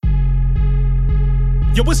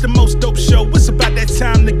Yo, it's the most dope show. It's about that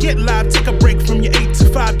time to get live. Take a break from your 8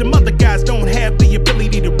 to 5. Them other guys don't have the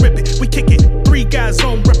ability to rip it. We kick it. 3 guys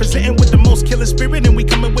on representing with the most killer spirit. And we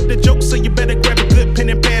coming with the jokes, so you better grab a good pen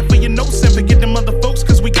and pad for your notes. And forget them other folks,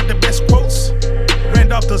 cause we got the best quotes.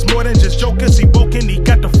 Randolph does more than just jokers. He woke and he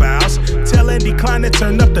got the files. Tell Andy Klein to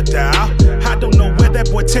turn up the dial. I don't know where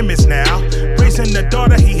that boy Tim is now. Raising the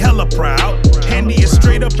daughter, he hella proud. Andy is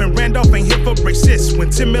straight up and Randolph ain't here for racist. When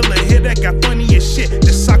Tim Miller hit, that got funny as shit.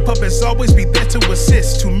 The sock puppets always be there to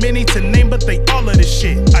assist. Too many to name, but they all of this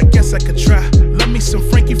shit. I guess I could try. Love me some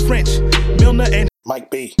Frankie French, Milner and Mike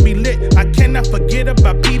B. Be lit. I cannot forget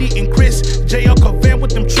about Petey and Chris. JL Covan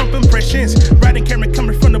with them Trump impressions. Riding Cameron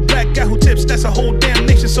coming from the black guy who tips. That's a whole damn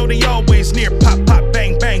nation, so they always near. Pop, pop,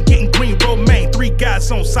 bang, bang. Getting green, romaine. 3 guys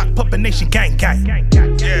on Sock Puppet Nation, gang, gang.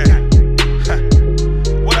 Yeah.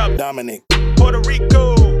 What up, Dominic? Puerto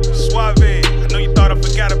Rico, Suave. I know you thought I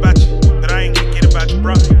forgot about you, but I ain't gonna forget about you,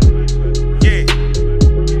 bro. Yeah.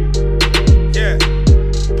 Yeah.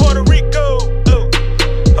 Puerto Rico,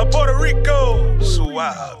 Puerto Rico,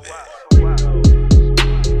 Suave.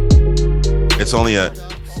 It's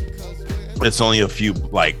only a few,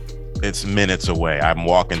 like, it's minutes away. I'm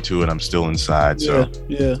walking to it. I'm still inside. So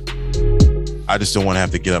yeah. I just don't want to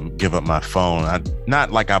have to give up my phone.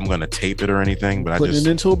 Not like I'm going to tape it or anything, but putting I just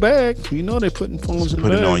it into a bag. You know, they're putting phones in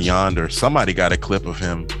put bags. it on Yonder. Somebody got a clip of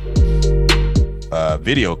him,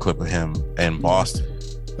 video clip of him in Boston.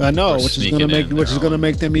 I know, which is going to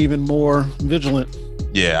make them even more vigilant.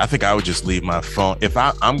 Yeah, I think I would just leave my phone. If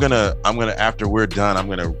I'm gonna after we're done, I'm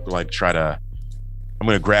gonna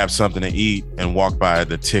grab something to eat and walk by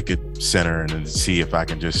the ticket center and see if I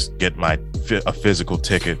can just get a physical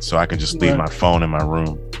ticket so I can just leave my phone in my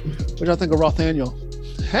room. What y'all think of Rothaniel?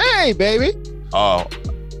 Hey, baby. Oh,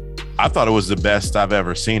 I thought it was the best I've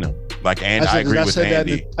ever seen him. Like, and I agree with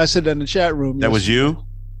Andy. I said that in the chat room. That was you?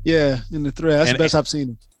 Yeah, in the thread. That's the best I've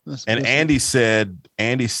seen him. And Andy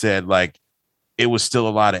said, like, it was still a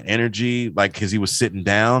lot of energy, like, because he was sitting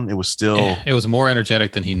down. It was still... It was more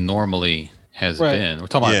energetic than he normally has been. We're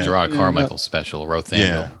talking about Gerard Carmichael's special, Rothaniel.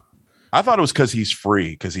 Yeah. I thought it was because he's free,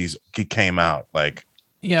 because he came out, like...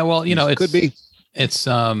 Yeah, well, it could be. It's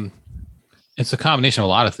a combination of a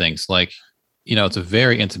lot of things. Like, it's a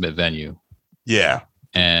very intimate venue. Yeah.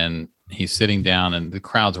 And he's sitting down and the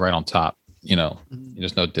crowd's right on top.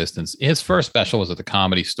 There's no distance. His first special was at the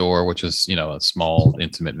Comedy Store, which is, a small,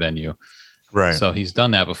 intimate venue. Right. So he's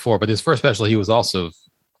done that before. But his first special, he was also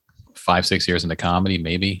 5-6 years into comedy,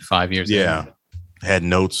 maybe 5 years. Yeah. Had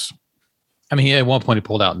notes. I mean, at one point he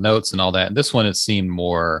pulled out notes and all that. And this one, it seemed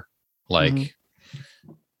more like,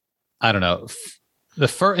 I don't know. The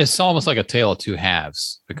first, it's almost like a tale of two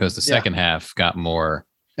halves because the second half got more.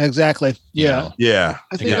 Exactly. Yeah. Yeah.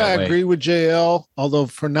 I think I agree with JL, although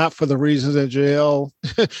not for the reasons that JL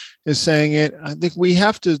is saying it. I think we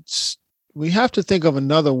have to think of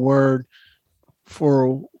another word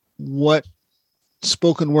for what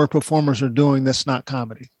spoken word performers are doing that's not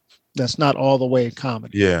comedy. That's not all the way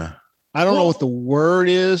comedy. Yeah. I don't know what the word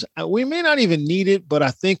is. We may not even need it, but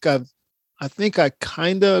I think I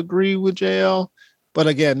kind of agree with JL. But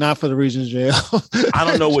again, not for the reasons JL. I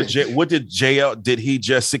don't know what did JL, did he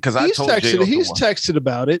just see? Because I told JL. He's texted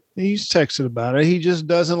about it. He just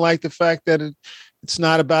doesn't like the fact that it's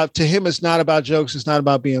not about, to him, it's not about jokes. It's not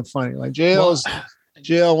about being funny. Like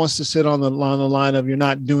JL wants to sit on the line of, you're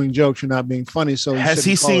not doing jokes, you're not being funny. So has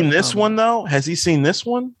he seen this one though? Has he seen this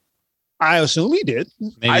one? I assume he did.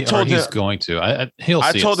 Maybe, I told him he's going to. I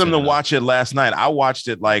told him to watch it last night. I watched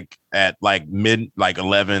it at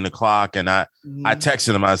 11 o'clock, and I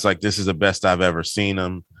texted him. I was like, "This is the best I've ever seen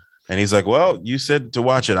him," and he's like, "Well, you said to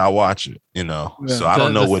watch it. I'll watch it." Yeah. So I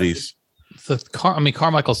don't know what he's.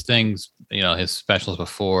 Carmichael's things. His specials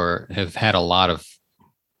before have had a lot of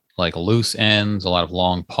like loose ends, a lot of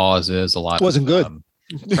long pauses, a lot. It wasn't good.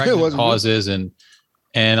 Pregnant pauses good.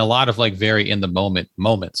 And a lot of like very in the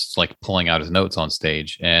moments, like pulling out his notes on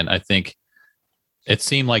stage. And I think it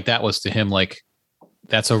seemed like that was to him, like,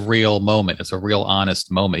 that's a real moment. It's a real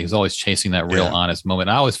honest moment. He's always chasing that real honest moment.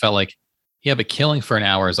 I always felt like, but killing for an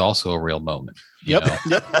hour is also a real moment. Yep.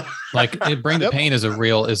 Like Bring the Pain is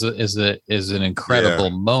an incredible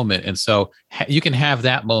moment. And so you can have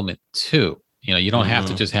that moment too. You don't have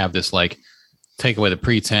to just have this, like, take away the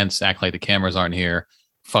pretense, act like the cameras aren't here,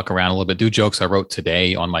 fuck around a little bit, do jokes I wrote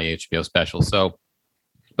today on my HBO special. So,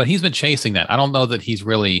 but he's been chasing that. I don't know that he's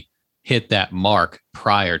really hit that mark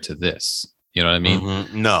prior to this. You know what I mean?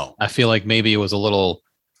 Mm-hmm. No. I feel like maybe it was a little,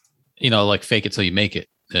 like fake it till you make it.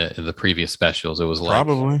 The previous specials, it was like,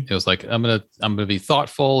 probably. It was like, I'm gonna be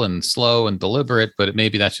thoughtful and slow and deliberate, but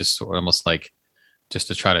maybe that's just sort of almost like just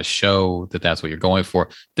to try to show that that's what you're going for.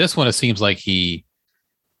 This one, it seems like he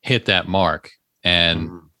hit that mark, and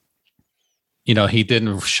he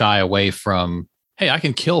didn't shy away from, hey, I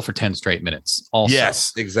can kill for 10 straight minutes also.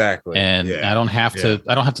 Yes, exactly. And I don't have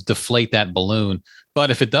to deflate that balloon. But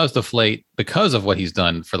if it does deflate because of what he's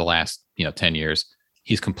done for the last 10 years,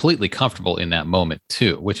 he's completely comfortable in that moment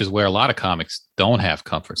too, which is where a lot of comics don't have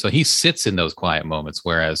comfort. So he sits in those quiet moments.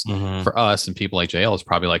 Whereas for us and people like JL, it's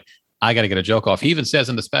probably like, I got to get a joke off. He even says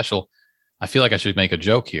in the special, I feel like I should make a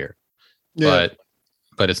joke here, but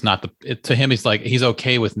it's not to him. He's like, he's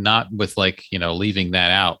okay with leaving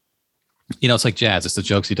that out. It's like jazz. It's the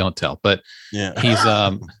jokes you don't tell, but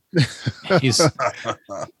he's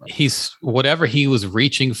whatever he was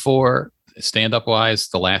reaching for stand up wise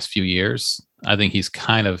the last few years. I think he's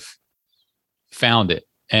kind of found it.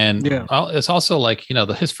 And it's also like,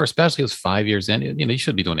 his first special was 5 years in. You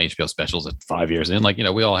should be doing HBO specials at 5 years in. Like,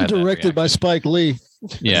 we all had directed by Spike Lee.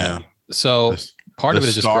 Yeah. So part of it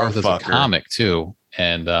is just growth as a comic too.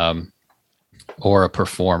 And, or a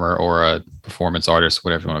performer or a performance artist,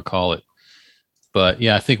 whatever you want to call it. But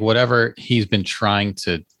yeah, I think whatever point he's been trying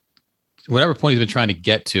to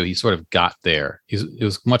get to, he sort of got there. It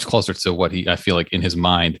was much closer to what I feel like in his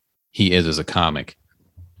mind he is as a comic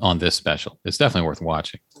on this special. It's definitely worth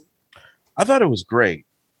watching. I thought it was great.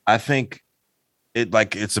 I think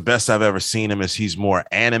it's the best I've ever seen him. As he's more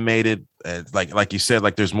animated, like you said,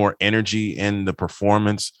 like there's more energy in the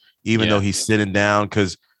performance, even though he's sitting down.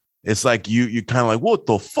 Because it's like you kind of like, what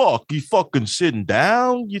the fuck? You fucking sitting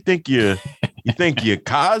down? You think you're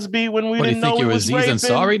Cosby when we didn't know he was raping?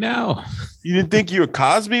 Sorry now. You didn't think you were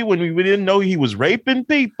Cosby when we didn't know he was raping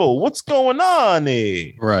people? What's going on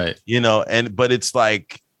there? Right. But it's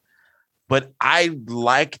like, but I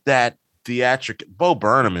like that theatric. Bo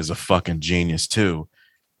Burnham is a fucking genius too.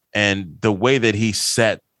 And the way that he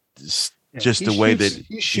set, way that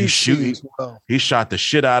he shot the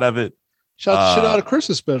shit out of it. Shot the shit out of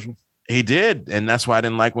Chris's special. He did. And that's why I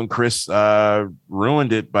didn't like when Chris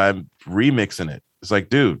ruined it by remixing it. It's like,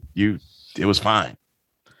 dude, it was fine.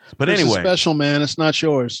 But Chris anyway, is special, man. It's not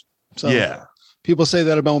yours. So people say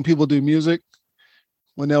that about when people do music,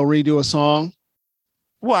 when they'll redo a song.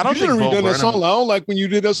 Well, I don't think redo that song. I don't like when you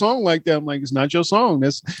did a song like that. I'm like, it's not your song.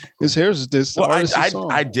 This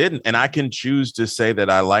song. I didn't, and I can choose to say that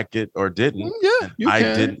I like it or didn't.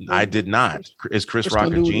 I did not. Is Chris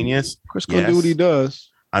Rock a genius? Chris can do what he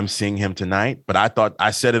does. I'm seeing him tonight, but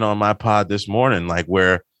I said it on my pod this morning, like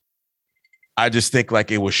where I just think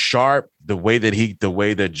like it was sharp the way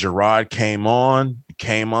that Gerard came on,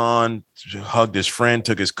 hugged his friend,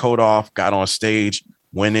 took his coat off, got on stage,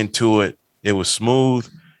 went into it. It was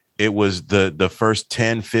smooth. It was the first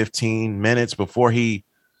 10, 15 minutes before he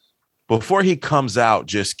comes out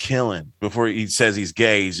just killing, before he says he's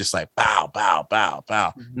gay, he's just like bow, bow, bow,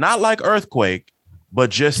 bow. Not like Earthquake, but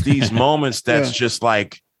just these moments that's just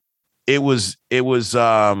like it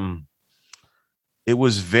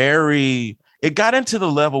got into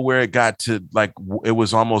the level where it got to like it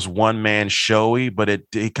was almost one man showy, but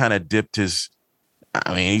he kind of dipped his.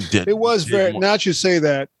 I mean, he did. It was very. Now that you say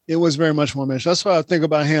that, it was very much one man. That's why I think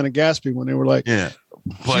about Hannah Gadsby when they were like,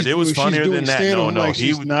 but it was funnier than that. No,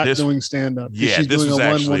 he's not doing stand up. Yeah, she's doing a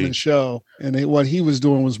one woman show, and what he was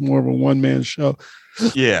doing was more of a one man show.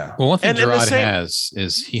 Yeah. Well, one thing Gerard has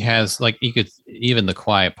is he has like even the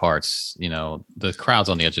quiet parts. The crowd's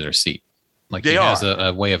on the edge of their seat. Like he has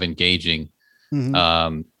a way of engaging,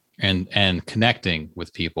 and connecting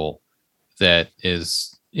with people that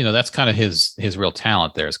is. That's kind of his real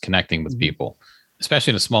talent there is connecting with people,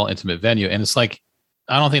 especially in a small, intimate venue. And it's like,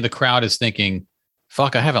 I don't think the crowd is thinking,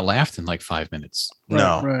 fuck, I haven't laughed in like 5 minutes.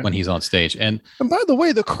 When he's on stage. And by the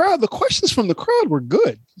way, the questions from the crowd were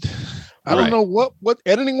good. I don't know what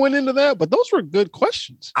editing went into that, but those were good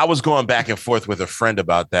questions. I was going back and forth with a friend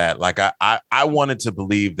about that. Like I wanted to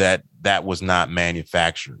believe that was not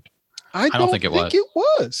manufactured. I don't think it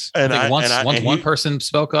was. And once one person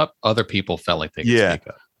spoke up, other people felt like they could speak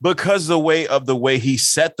up. Because the way he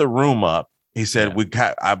set the room up, he said,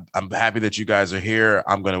 I'm happy that you guys are here.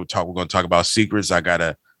 We're going to talk about secrets.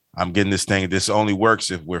 I'm getting this thing. This only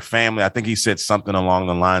works if we're family. I think he said something along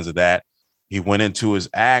the lines of that. He went into his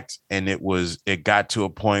act and it got to a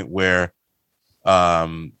point where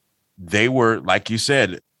they were, like you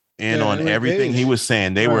said, on everything he was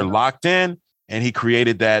saying. They were locked in. And he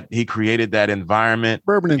created that environment.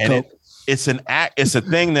 Bourbon and Coke. It's a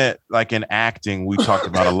thing that like in acting, we talked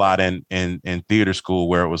about a lot in theater school,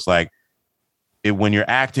 where it was like when you're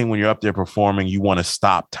acting, when you're up there performing, you want to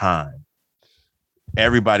stop time.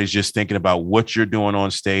 Everybody's just thinking about what you're doing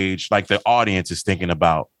on stage. Like the audience is thinking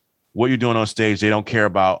about what you're doing on stage. They don't care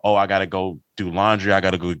about, oh, I got to go do laundry. I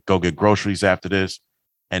got to go get groceries after this.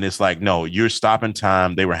 And it's like, no, you're stopping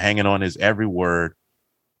time. They were hanging on his every word.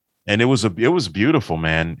 And it was beautiful,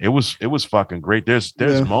 man. It was fucking great. There's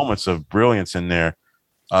moments of brilliance in there.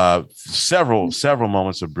 Several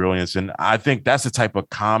moments of brilliance. And I think that's the type of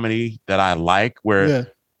comedy that I like,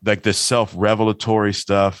 where like the self-revelatory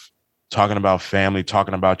stuff, talking about family,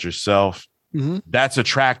 talking about yourself. Mm-hmm. That's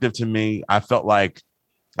attractive to me. I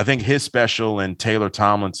think his special and Taylor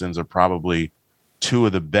Tomlinson's are probably two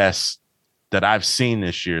of the best that I've seen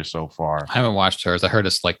this year so far. I haven't watched hers. I heard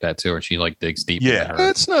it's like that too, or she like digs deep. Yeah,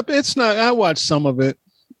 it's not. I watched some of it.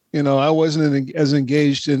 You know, I wasn't as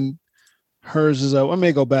engaged in hers as I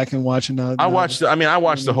may go back and watch it now. I watched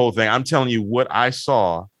the whole thing. I'm telling you what I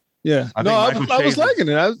saw. Yeah, I was liking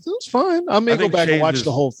it. It was fine. I may go back and watch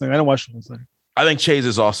the whole thing. I didn't watch the whole thing. I think Chase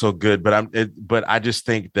is also good, but I just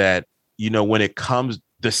think that, you know, when it comes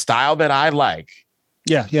the style that I like.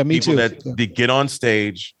 Yeah, me too. They get on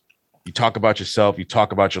stage, you talk about yourself, you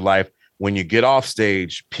talk about your life. When you get off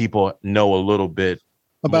stage, people know a little bit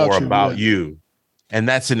about you. And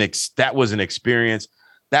that was an experience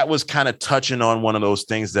that was kind of touching on one of those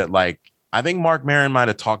things that, like, I think Mark Maron might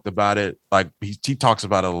have talked about it. Like he talks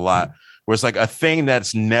about it a lot, where it's like a thing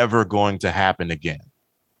that's never going to happen again.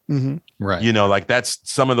 Mm-hmm. Right. You know, like that's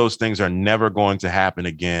some of those things are never going to happen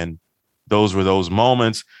again. Those were those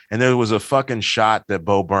moments. And there was a fucking shot that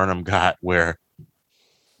Bo Burnham got where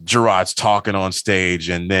Gerard's talking on stage,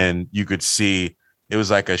 and then you could see it was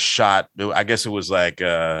like a shot. I guess it was like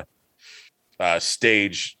a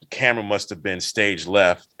stage camera must have been stage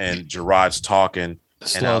left, and Gerard's talking.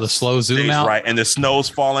 The slow zoom out, right, and the snow's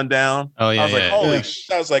falling down. Oh yeah, I was like, holy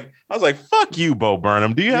shit! I was like, fuck you, Bo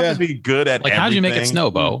Burnham. Do you have to be good at like everything? How'd you make it snow,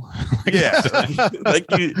 Bo? Yeah, like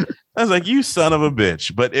you. I was like, you son of a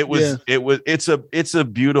bitch. But it's a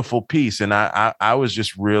beautiful piece, and I was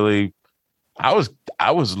just really, I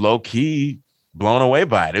was low key blown away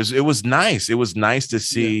by it. It was nice. It was nice to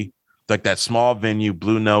see like that small venue,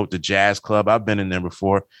 Blue Note, the jazz club. I've been in there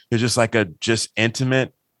before. It's just like just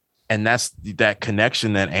intimate. And that's that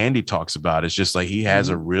connection that Andy talks about. It's just like he has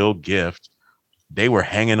a real gift. They were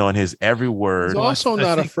hanging on his every word. He's also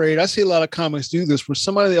not afraid. I see a lot of comics do this where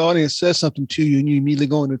somebody in the audience says something to you and you immediately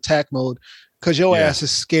go into attack mode because your ass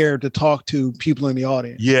is scared to talk to people in the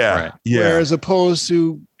audience. Yeah. Right. Yeah. Whereas opposed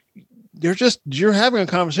to you're having a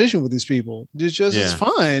conversation with these people. It's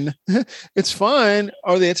fine. It's fine.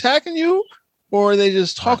 Are they attacking you or are they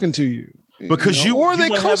just talking to you? Because they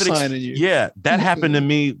co-signing you. Yeah, that happened to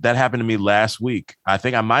me. That happened to me last week. I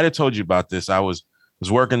think I might have told you about this. I was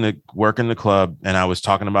working the club, and I was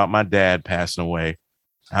talking about my dad passing away.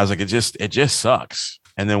 I was like, it just sucks.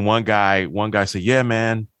 And then one guy said, "Yeah,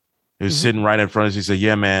 man." He was sitting right in front of us. He said,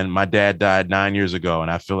 "Yeah, man, my dad died 9 years ago, and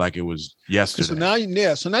I feel like it was yesterday." So now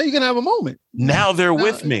you can have a moment. Now they're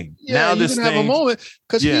with me. Yeah, you can have a moment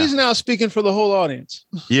because he's now speaking for the whole audience.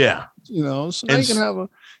 Yeah, so now you can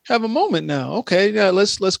have a moment now. Okay, yeah,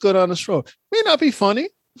 let's go down this road. May not be funny.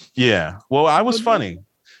 Yeah, well, I was funny.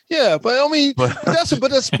 Yeah, but I mean, that's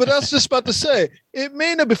just about to say it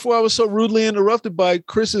may not. Before I was so rudely interrupted by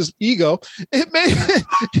Chris's ego, it may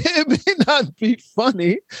not be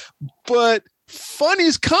funny, but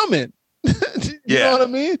funny's coming. You know what I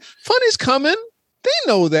mean? Funny's coming. They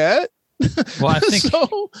know that. Well,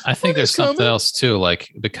 I think there's something else too.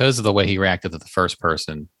 Like because of the way he reacted to the first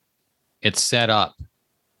person, it set up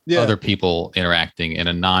other people interacting in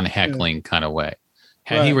a non-heckling kind of way.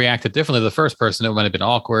 Had he reacted differently to the first person, it might have been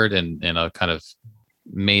awkward and kind of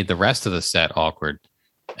made the rest of the set awkward.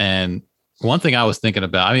 And one thing I was thinking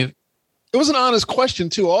about, I mean, it was an honest question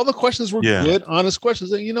too. All the questions were good, honest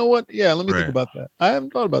questions. And you know what? Yeah, let me think about that. I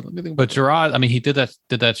haven't thought about that. But Gerard, I mean, he did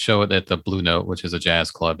that show at the Blue Note, which is a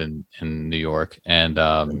jazz club in New York, and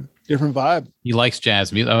different vibe. He likes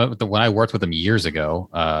jazz music. When I worked with him years ago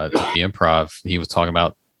at the Improv, he was talking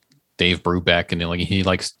about Dave Brubeck, and he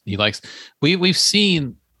likes. We've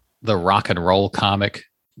seen the rock and roll comic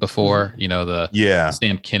before, the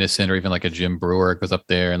Sam Kinison or even like a Jim Brewer goes up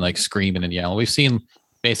there and like screaming and yelling. We've seen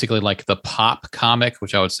basically like the pop comic,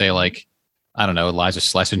 which I would say like, I don't know, Elijah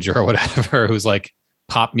Schlesinger or whatever, who's like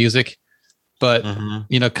pop music, but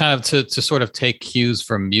kind of to sort of take cues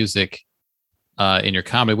from music in your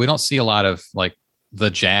comedy. We don't see a lot of like the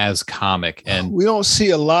jazz comic, and we don't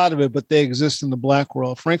see a lot of it, but they exist in the black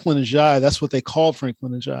world. Franklin Ajaye, that's what they called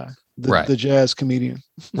Franklin Ajaye, the jazz comedian.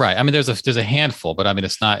 Right. I mean, there's a handful, but I mean,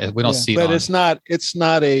 it's not. We don't see. But it's not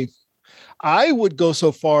a. I would go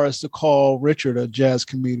so far as to call Richard a jazz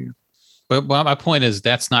comedian. But my point is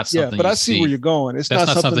that's not something. Yeah, but I see where you're going. It's not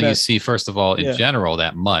something you see first of all in general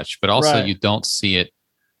that much, but also you don't see it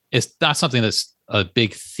it's not something that's a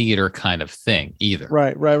big theater kind of thing either.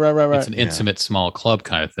 Right. It's an intimate, small club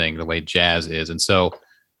kind of thing, the way jazz is. And so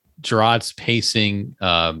Gerard's pacing,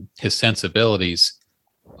 his sensibilities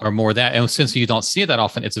are more that. And since you don't see it that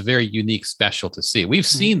often, it's a very unique special to see. We've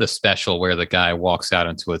seen the special where the guy walks out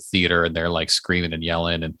into a theater and they're like screaming and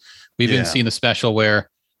yelling. And we've been seeing the special where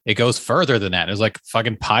it goes further than that. There's like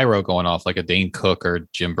fucking pyro going off, like a Dane Cook or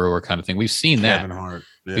Jim Brewer kind of thing. We've seen that. Kevin Hart.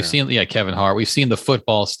 Yeah. We've seen, Kevin Hart. We've seen the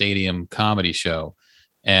football stadium comedy show,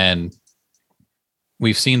 and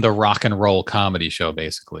we've seen the rock and roll comedy show,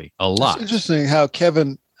 basically a lot. It's interesting how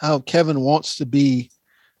Kevin wants to be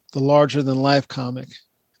the larger than life comic,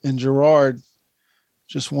 and Gerard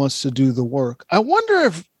just wants to do the work. I wonder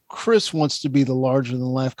if Chris wants to be the larger than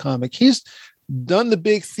life comic. He's done the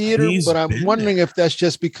big theater, but I'm wondering if that's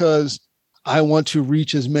just because I want to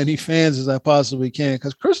reach as many fans as I possibly can,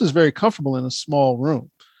 because Chris is very comfortable in a small room.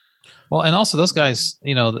 Well, and also those guys,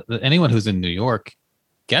 anyone who's in New York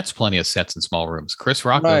gets plenty of sets in small rooms. Chris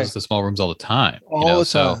Rock goes to small rooms all the time.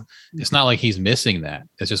 So it's not like he's missing that.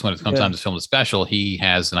 It's just when it comes time to film the special, he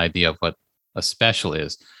has an idea of what a special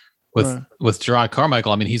is. With Gerard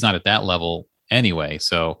Carmichael, I mean, he's not at that level anyway.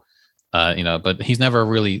 So, but he's never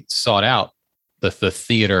really sought out the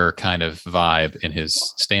theater kind of vibe in his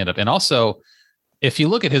stand-up. And also, if you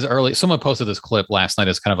look at his someone posted this clip last night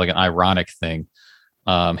as kind of like an ironic thing.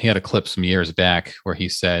 He had a clip some years back where he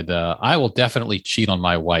said, I will definitely cheat on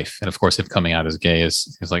my wife. And of course, him coming out as gay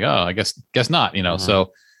is like, oh, I guess not,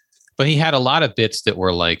 So, but he had a lot of bits that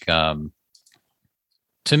were like, to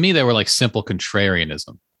me, they were like simple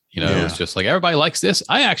contrarianism. It was just like, everybody likes this.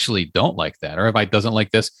 I actually don't like that. Or everybody doesn't like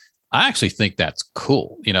this. I actually think that's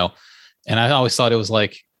cool, And I always thought it was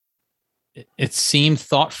like, it seemed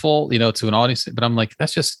thoughtful, to an audience, but I'm like,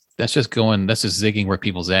 that's just zigging where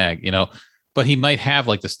people zag, But he might have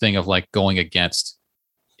like this thing of like going against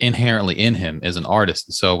inherently in him as an artist.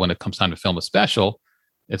 And so when it comes time to film a special,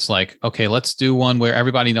 it's like, okay, let's do one where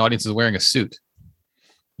everybody in the audience is wearing a suit,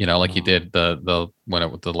 like you did the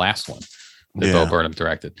last one that Bo Burnham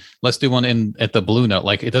directed. Let's do one at the Blue Note.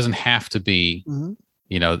 Like it doesn't have to be,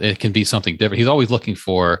 it can be something different. He's always looking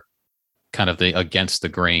for kind of the against the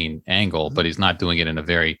grain angle, but he's not doing it in a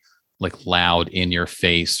very like loud in your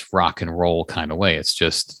face rock and roll kind of way. It's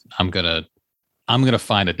just, I'm going to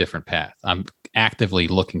find a different path. I'm actively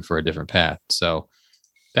looking for a different path. So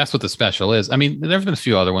that's what the special is. I mean, there's been a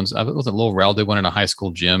few other ones. Wasn't Lil Rel did one in a high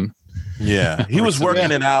school gym. Yeah. He was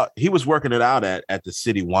working it out. He was working it out at the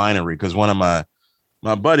City Winery. Cause one of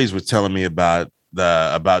my buddies was telling me about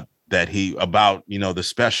the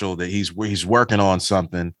special that he's working on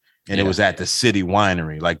something. And it was at the City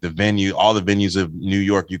Winery, like the venue, all the venues of New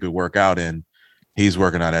York you could work out in. He's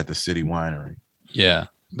working out at the City Winery. Yeah.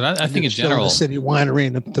 But I think in general, the City Winery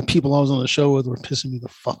and the people I was on the show with were pissing me the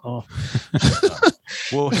fuck off.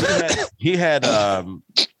 Well, he had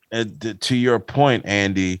to your point,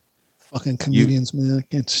 Andy. Fucking comedians, man. I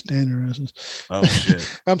can't stand their asses. Oh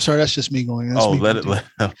shit! I'm sorry, that's just me going. Let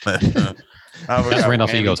that's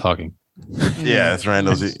Randolph Ego talking. Yeah, that's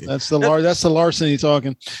Randall's. That's the larceny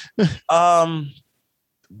talking.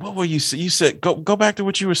 What were you said? Go back to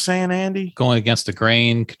what you were saying, Andy. Going against the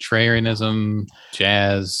grain, contrarianism,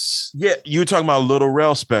 jazz. Yeah, you were talking about Little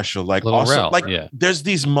Rel special, like Little also, Rel, like yeah. There's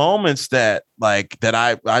these moments that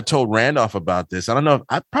I told Randolph about this. I don't know if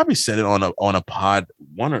I probably said it on a pod,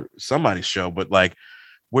 one or somebody's show, but like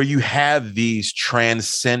where you have these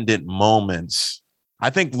transcendent moments. I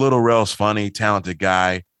think Little Rel's funny, talented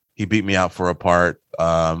guy. He beat me out for a part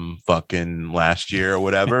fucking last year or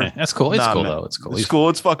whatever. That's cool. It's cool though. It's cool. It's cool.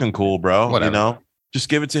 It's fucking cool, bro. Whatever. Just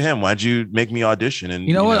give it to him. Why'd you make me audition? And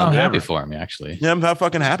you know what? I'm happy for him, actually. Yeah, I'm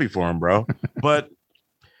fucking happy for him, bro. But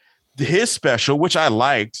his special, which I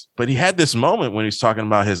liked, but he had this moment when he's talking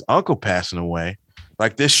about his uncle passing away,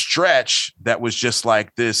 like this stretch that was just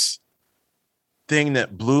like this thing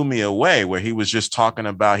that blew me away, where he was just talking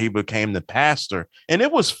about he became the pastor, and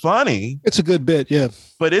it was funny. It's a good bit, yeah.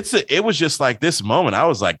 But it was just like this moment. I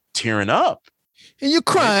was like tearing up, and you're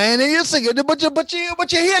crying, and you're singing, but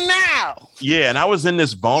you're here now. Yeah, and I was in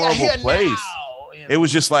this vulnerable place. Now. It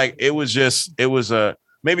was just like it was a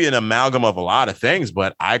maybe an amalgam of a lot of things,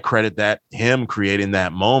 but I credit that him creating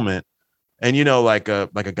that moment. And like a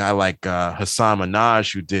guy like Hassan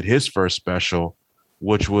Minaj, who did his first special,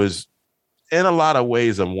 which was in a lot of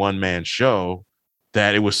ways a one-man show,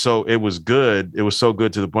 that it was so good. It was so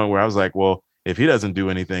good to the point where I was like, well, if he doesn't do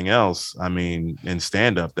anything else, I mean, in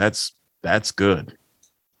stand-up, that's good.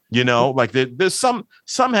 Like there's some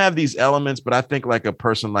have these elements, but I think like a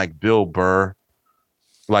person like Bill Burr,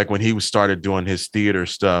 like when he started doing his theater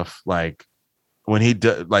stuff, like when he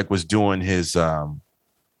was doing his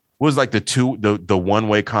was like the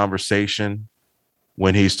one-way conversation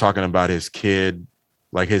when he's talking about his kid,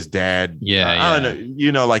 like his dad. I don't know,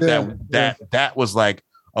 you know, like that was like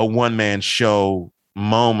a one-man show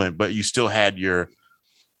moment, but you still had your.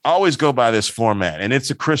 I always go by this format, and it's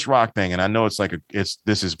a Chris Rock thing, and I know it's like this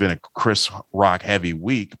has been a Chris Rock heavy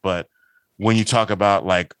week, but when you talk about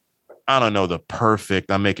like, I don't know, the perfect,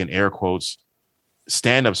 I'm making air quotes,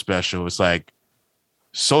 stand-up special, it's like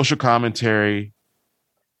social commentary,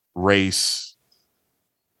 race,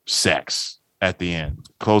 sex at the end,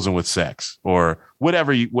 closing with sex or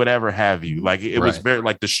whatever have you. Like it was very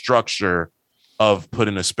like the structure of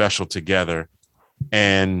putting a special together,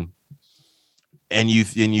 and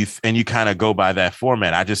you kind of go by that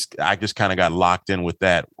format. I just kind of got locked in with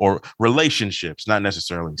that, or relationships, not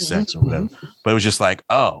necessarily sex or whatever, but it was just like,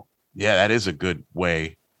 oh yeah, that is a good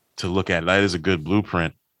way to look at it. That is a good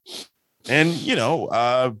blueprint. And, you know,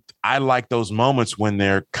 I like those moments when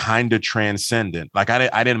they're kind of transcendent. Like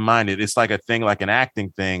I didn't mind it. It's like a thing, like an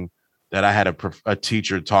acting thing that I had a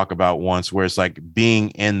teacher talk about once, where it's like being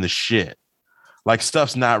in the shit. Like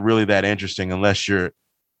stuff's not really that interesting unless you're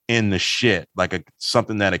in the shit, like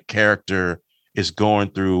something that a character is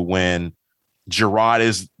going through. When Gerard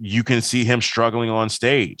you can see him struggling on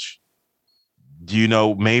stage. You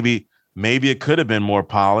know, maybe it could have been more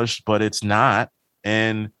polished, but it's not.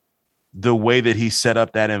 And the way that he set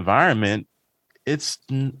up that environment,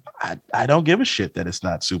 I don't give a shit that it's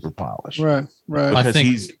not super polished. Right.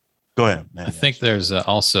 Because go ahead, man. I think there's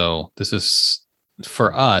also, this is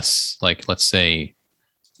for us, like, let's say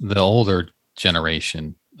the older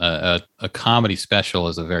generation, a comedy special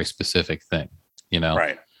is a very specific thing, you know,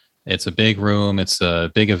 right? It's a big room. It's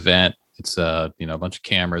a big event. It's a bunch of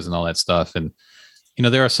cameras and all that stuff. And, you know,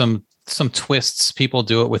 there are some twists. People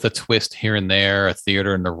do it with a twist here and there, a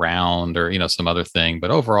theater in the round, or, you know, some other thing.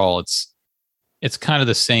 But overall, it's kind of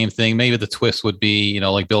the same thing. Maybe the twist would be, you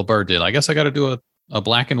know, like Bill Burr did. I guess I got to do a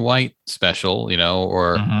black and white special, you know,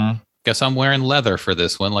 or guess I'm wearing leather for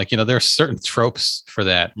this one. Like, you know, there's certain tropes for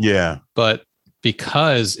that. Yeah. But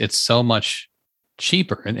because it's so much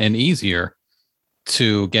cheaper and easier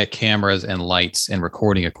to get cameras and lights and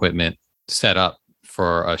recording equipment set up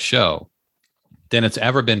for a show than it's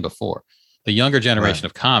ever been before. The younger generation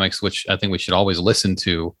of comics, which I think we should always listen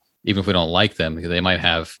to, even if we don't like them, because they might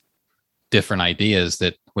have different ideas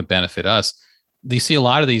that would benefit us. You see a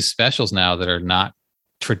lot of these specials now that are not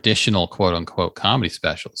traditional quote unquote comedy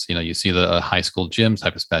specials. You know, you see the high school gym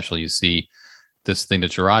type of special. You see this thing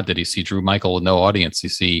that Gerard did. You see Drew Michael with no audience. You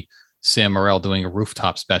see Sam Morril doing a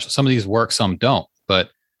rooftop special. Some of these work, some don't, but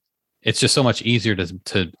it's just so much easier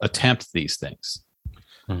to attempt these things.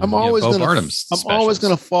 I'm always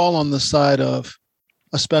going to fall on the side of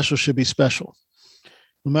a special should be special.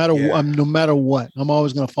 No matter what, I'm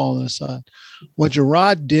always going to fall on the side. What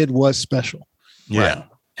Gerard did was special. Yeah. Right.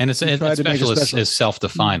 And it's special is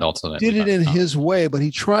self-defined ultimately. Did it in his way, but he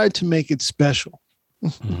tried to make it special.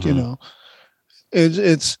 You know,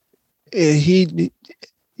 he's in it.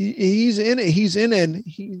 He's in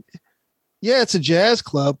it. It's a jazz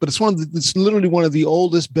club, but it's literally one of the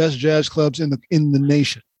oldest, best jazz clubs in the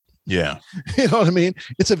nation. Yeah. You know what I mean?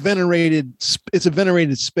 It's a venerated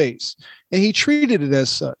space, and he treated it as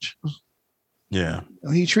such. Yeah.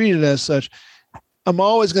 He treated it as such. I'm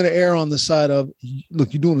always going to err on the side of,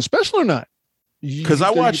 look, you doing a special or not? Because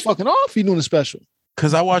I watched fucking off. You doing a special?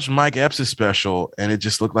 Because I watched Mike Epps' special, and it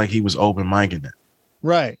just looked like he was open micing it.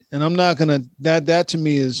 Right, and I'm not gonna. That to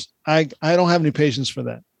me is I don't have any patience for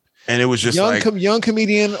that. And it was just young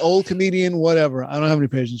comedian, old comedian, whatever. I don't have any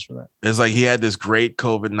patience for that. It's like he had this great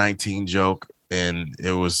COVID-19 joke, and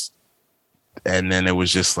then it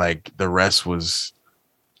was just like the rest was.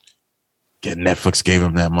 Netflix gave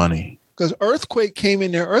him that money. Because Earthquake came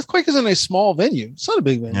in there. Earthquake is in a small venue. It's not a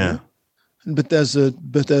big venue. Yeah. Bethesda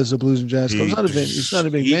Blues and Jazz Club. It's not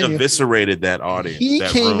a big venue. He eviscerated that audience. He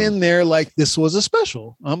came in there like this was a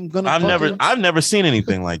special. I've never seen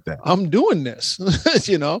anything like that. I'm doing this.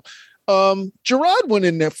 You know. Gerard went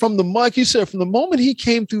in there from like you said, from the moment he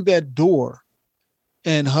came through that door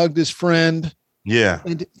and hugged his friend. Yeah.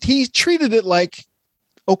 And he treated it like,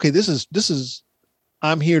 okay, this is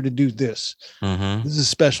I'm here to do this. This is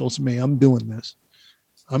special to me. I'm doing this.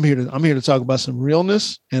 I'm here to talk about some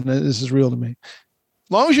realness, and this is real to me.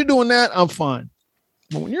 As long as you're doing that, I'm fine.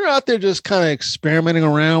 But when you're out there just kind of experimenting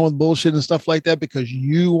around with bullshit and stuff like that because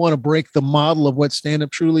you want to break the model of what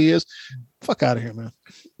stand-up truly is, fuck out of here, man.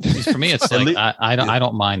 For me, it's like I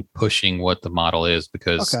don't mind pushing what the model is,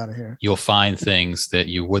 because you'll find things that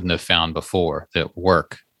you wouldn't have found before that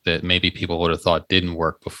work, that maybe people would have thought didn't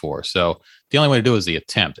work before. So the only way to do it is the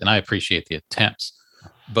attempt, and I appreciate the attempts.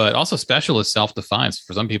 But also special is self-defined.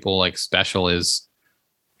 For some people, like special is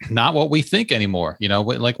not what we think anymore. You know,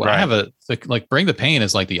 like I have like Bring the Pain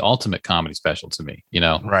is like the ultimate comedy special to me, you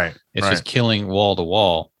know? Right. It's just killing wall to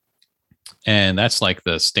wall. And that's like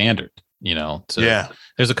the standard, you know?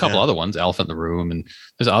 There's a couple other ones, Elephant in the Room, and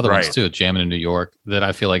there's other ones too, Jamming in New York, that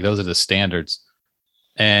I feel like those are the standards.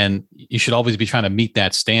 And you should always be trying to meet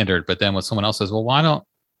that standard. But then when someone else says, well,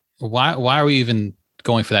 why are we even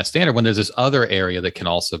going for that standard when there's this other area that can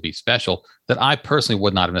also be special that I personally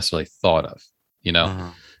would not have necessarily thought of, you know? Mm-hmm.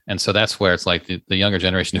 And so that's where it's like the younger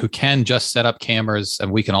generation who can just set up cameras,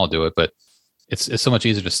 and we can all do it, but it's so much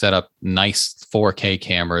easier to set up nice 4K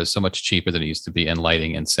cameras, so much cheaper than it used to be, and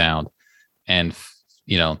lighting and sound, and,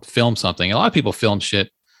 you know, film something. A lot of people film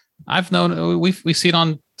shit. I've known, we see it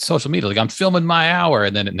on social media. Like, I'm filming my hour,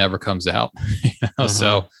 and then it never comes out. You know? Mm-hmm.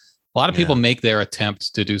 So a lot of people make their attempts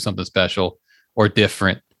to do something special or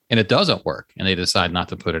different, and it doesn't work, and they decide not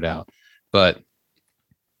to put it out. But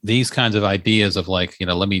these kinds of ideas of, like, you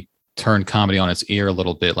know, let me turn comedy on its ear a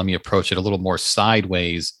little bit, let me approach it a little more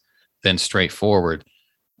sideways than straightforward,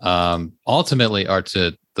 ultimately are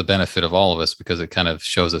to the benefit of all of us, because it kind of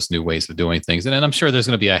shows us new ways of doing things. And I'm sure there's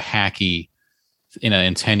going to be a hacky,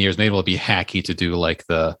 in 10 years, maybe it'll be hacky to do like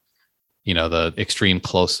the extreme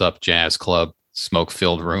close-up jazz club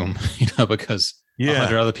smoke-filled room, you know, because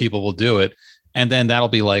 100 other people will do it. And then that'll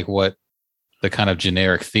be like what the kind of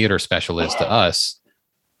generic theater special is to us.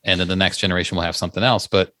 And then the next generation will have something else.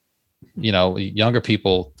 But, you know, younger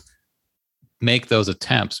people make those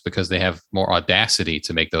attempts because they have more audacity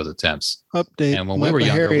to make those attempts. Update. And when we were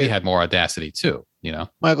younger, we had more audacity too, you know.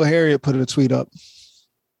 Michael Harriot put a tweet up.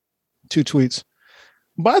 2 tweets.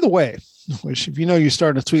 By the way, which, if you know you're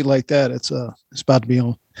starting a tweet like that, it's about to be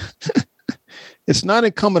on. It's not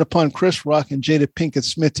incumbent upon Chris Rock and Jada Pinkett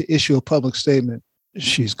Smith to issue a public statement.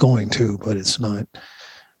 She's going to, but it's not.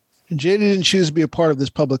 Jada didn't choose to be a part of this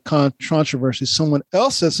public controversy. Someone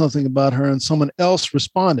else said something about her, and someone else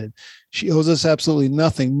responded. She owes us absolutely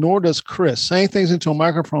nothing, nor does Chris. Saying things into a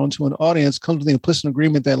microphone to an audience comes with the implicit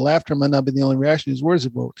agreement that laughter might not be the only reaction his words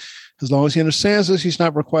evoke. As long as he understands this, he's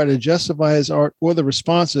not required to justify his art or the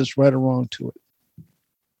responses, right or wrong, to it.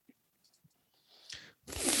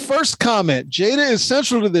 First comment, Jada is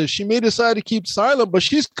central to this. She may decide to keep silent, but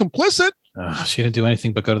she's complicit. She didn't do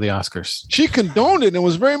anything but go to the Oscars. She condoned it and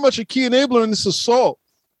was very much a key enabler in this assault.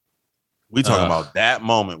 We talking about that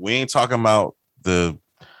moment. We ain't talking about the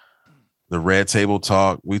red table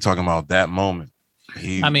talk. We talking about that moment.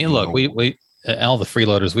 Look, we all the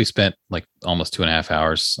freeloaders, we spent like almost 2.5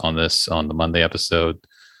 hours on this on the Monday episode.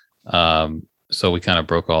 So we kind of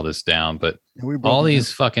broke all this down, but all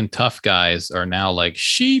these fucking tough guys are now like,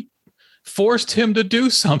 she forced him to do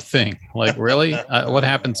something. Like, really? What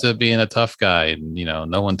happened to being a tough guy? And, you know,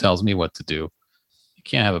 no one tells me what to do. You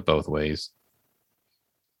can't have it both ways.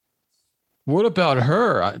 What about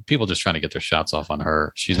her? People just trying to get their shots off on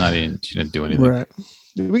her. She didn't do anything. Right.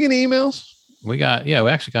 Did we get emails? We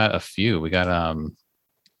actually got a few. We got,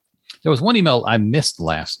 there was one email I missed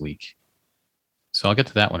last week. So I'll get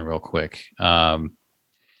to that one real quick. From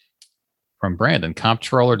Brandon,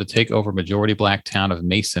 comptroller to take over majority black town of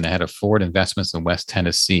Mason ahead of Ford investments in West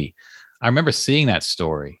Tennessee. I remember seeing that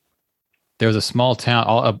story. There was a small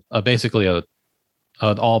town, basically an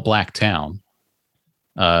all black town,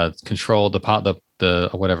 controlled the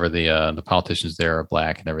politicians there are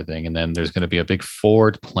black and everything. And then there's going to be a big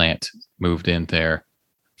Ford plant moved in there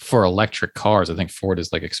for electric cars. I think Ford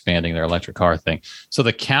is like expanding their electric car thing. So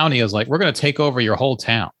the county is like, we're going to take over your whole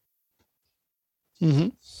town. Mm-hmm.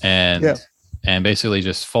 And basically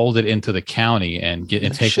just fold it into the county and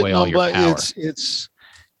take away all your power.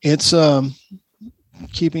 It's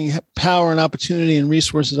keeping power and opportunity and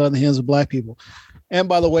resources out of the hands of black people. And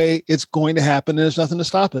by the way, it's going to happen. And there's nothing to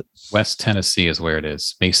stop it. West Tennessee is where it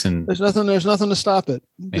is. Mason. There's nothing to stop it.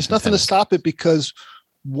 There's nothing to stop it because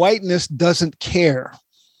whiteness doesn't care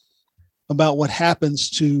about what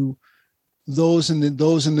happens to those in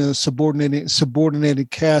the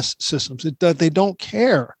subordinated caste systems. They don't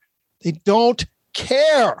care. They don't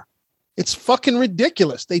care. It's fucking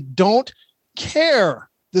ridiculous. They don't care.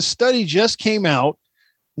 The study just came out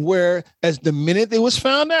where, as the minute it was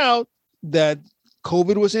found out that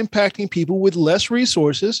COVID was impacting people with less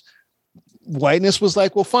resources, whiteness was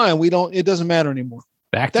like, well, fine, it doesn't matter anymore.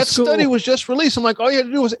 That study was just released. I'm like, all you had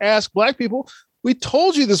to do was ask black people. We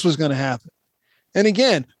told you this was going to happen. And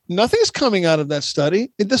again, nothing's coming out of that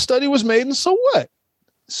study. The study was made, and so what?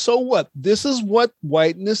 So what? This is what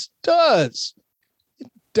whiteness does. It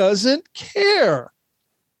doesn't care.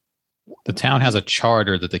 The town has a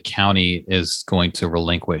charter that the county is going to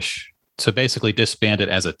relinquish to basically disband it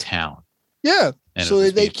as a town. Yeah. And so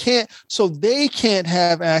that they can't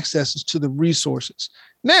have access to the resources.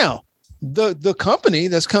 Now, the company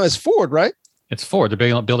that's coming is Ford, right? It's Ford.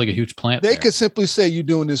 They're building a huge plant. They could simply say, "You're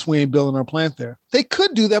doing this. We ain't building our plant there." They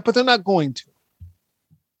could do that, but they're not going to,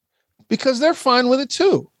 because they're fine with it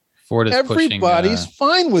too. Ford is Everybody's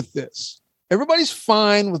fine with this. Everybody's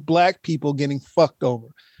fine with black people getting fucked over.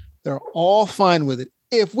 They're all fine with it.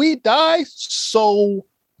 If we die, so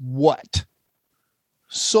what?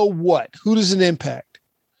 So what? Who does it impact?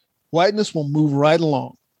 Whiteness will move right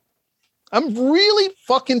along. I'm really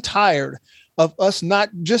fucking tired of us not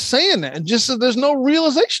just saying that. Just so there's no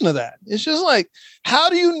realization of that. It's just like, how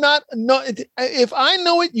do you not know? If I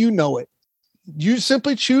know it, you know it. You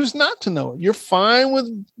simply choose not to know it. You're fine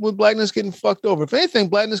with blackness getting fucked over. If anything,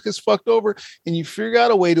 blackness gets fucked over and you figure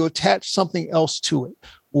out a way to attach something else to it,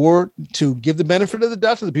 or to give the benefit of the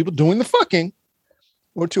doubt to the people doing the fucking,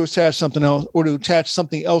 or to attach something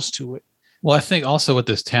else, to it. Well, I think also with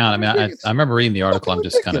this town, I mean, I remember reading the article. I'm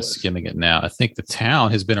just kind of skimming it now. I think the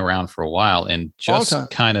town has been around for a while, and just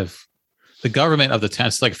kind of the government of the town,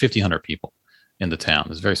 it's like 1,500 people in the town.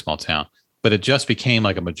 It's a very small town, but it just became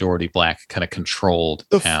like a majority black kind of controlled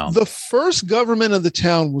town. The first government of the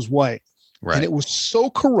town was white, right? And it was so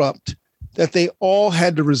corrupt that they all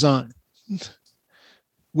had to resign,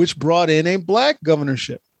 which brought in a black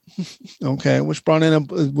governorship. Okay, which brought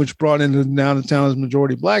in now the town is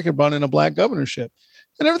majority black. It brought in a black governorship,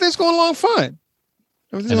 and everything's going along fine.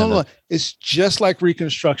 It's just like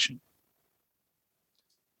Reconstruction.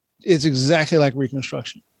 It's exactly like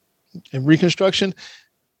Reconstruction. In Reconstruction,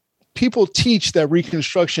 people teach that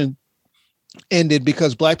Reconstruction ended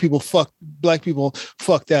because black people fucked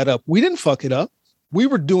that up. We didn't fuck it up. We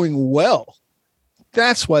were doing well.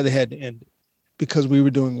 That's why they had to end it, because we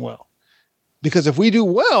were doing well. Because if we do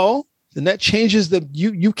well, then that changes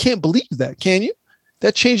you can't believe that, can you?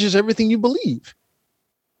 That changes everything you believe.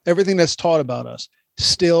 Everything that's taught about us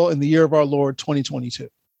still in the year of our Lord 2022,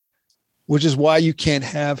 which is why you can't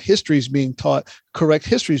have histories being taught, correct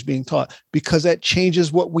histories being taught, because that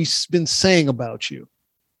changes what we've been saying about you.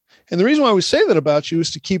 And the reason why we say that about you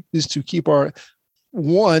is to keep our,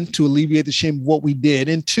 one, to alleviate the shame of what we did,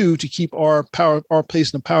 and two, to keep our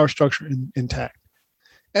place in the power structure intact.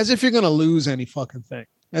 As if you're going to lose any fucking thing.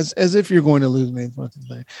 As if you're going to lose any fucking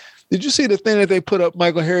thing. Did you see the thing that they put up?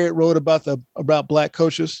 Michael Harriot wrote about black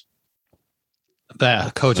coaches.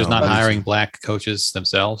 That coaches not hiring black coaches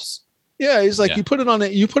themselves. Yeah, he's like, you put it on the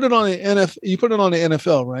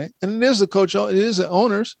NFL, right? And it is the coach, it is the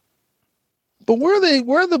owners. But where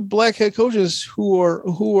are the black head coaches who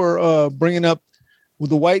are bringing up,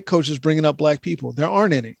 with the white coaches bringing up black people? There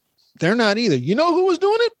aren't any. They're not either. You know who was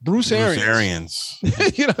doing it? Bruce Arians.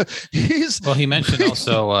 He mentioned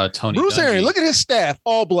also Tony Bruce Dungy. Arians. Look at his staff,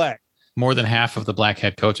 all black. More than half of the black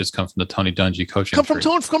head coaches come from the Tony Dungy coaching. Come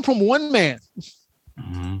from one man.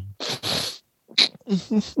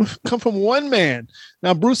 Come from one man.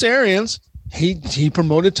 Now Bruce Arians, he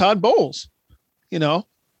promoted Todd Bowles.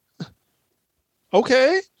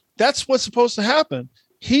 Okay, that's what's supposed to happen.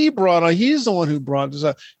 He's the one who brought this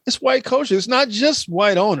up. It's white coaches. It's not just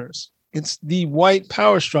white owners. It's the white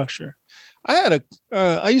power structure. I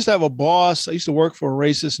used to have a boss. I used to work for a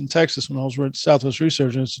racist in Texas when I was at Southwest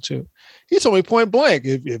Research Institute. He told me point blank,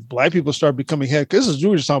 if black people start becoming head, because we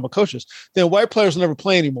were just talking about coaches, then white players will never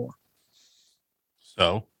play anymore.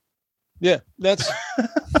 So? Yeah, that's...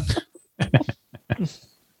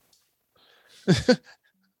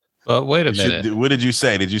 But wait a minute. What did you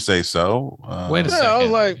say? Did you say so? Wait a second. I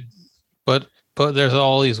was like, but there's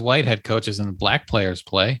all these white head coaches and black players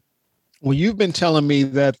play. Well, you've been telling me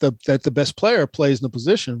that the best player plays in the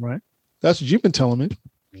position, right? That's what you've been telling me.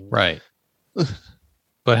 Right.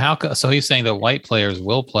 But so he's saying that white coaches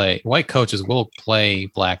will play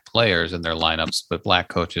black players in their lineups, but black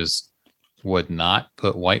coaches would not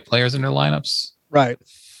put white players in their lineups? Right.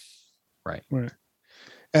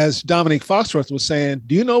 As Dominique Foxworth was saying,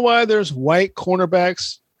 do you know why there's white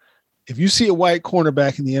cornerbacks? If you see a white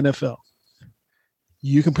cornerback in the NFL,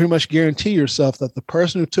 you can pretty much guarantee yourself that the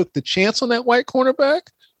person who took the chance on that white cornerback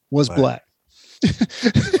was black.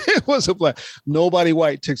 It was a black. Nobody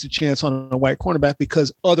white takes a chance on a white cornerback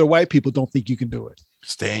because other white people don't think you can do it.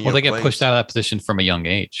 They get pushed out of that position from a young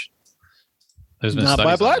age. There's been not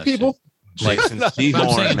by black people. Like I'm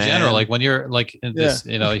saying in general, like when you're like in this,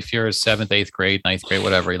 if you're 7th, 8th grade, 9th grade,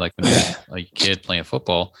 whatever, like when you're like a kid playing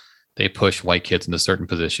football, they push white kids into certain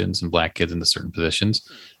positions and black kids into certain positions.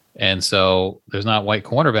 And so there's not white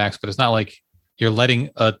cornerbacks, but it's not like you're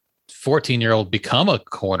letting a 14-year-old become a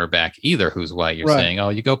cornerback either who's white. You're saying, oh,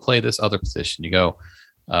 you go play this other position. You go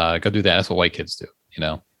do that. That's what white kids do,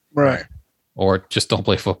 Right. or just don't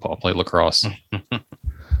play football, play lacrosse.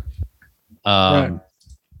 Right.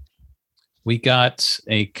 We got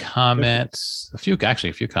a comment, a few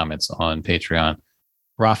comments on Patreon.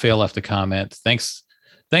 Raphael left a comment. Thanks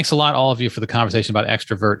a lot, all of you, for the conversation about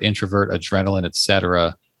extrovert, introvert, adrenaline,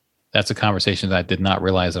 etc. That's a conversation that I did not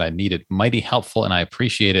realize that I needed. Mighty helpful, and I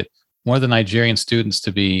appreciate it. One of the Nigerian students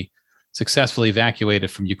to be successfully evacuated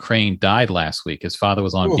from Ukraine died last week. His father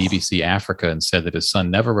was on BBC Africa and said that his son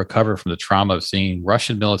never recovered from the trauma of seeing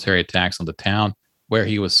Russian military attacks on the town where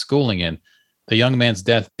he was schooling in. The young man's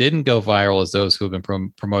death didn't go viral as those who have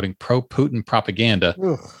been promoting pro-Putin propaganda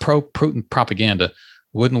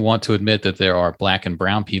wouldn't want to admit that there are black and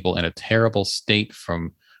brown people in a terrible state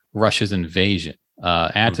from Russia's invasion.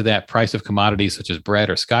 Add to that, price of commodities such as bread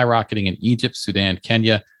are skyrocketing in Egypt, Sudan,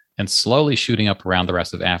 Kenya, and slowly shooting up around the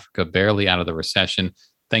rest of Africa, barely out of the recession,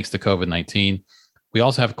 thanks to COVID-19. We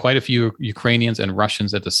also have quite a few Ukrainians and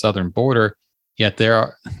Russians at the southern border, yet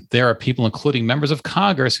there are people, including members of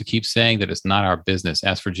Congress, who keep saying that it's not our business.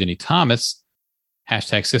 As for Ginny Thomas,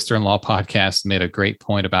 #sister-in-law podcast made a great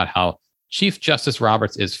point about how Chief Justice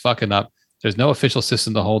Roberts is fucking up. There's no official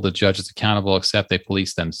system to hold the judges accountable except they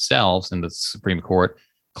police themselves in the Supreme Court.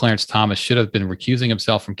 Clarence Thomas should have been recusing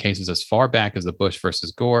himself from cases as far back as the Bush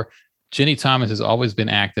versus Gore. Ginny Thomas has always been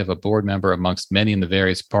active, a board member amongst many in the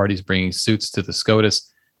various parties, bringing suits to the SCOTUS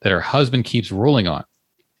that her husband keeps ruling on.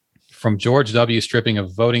 From George W. stripping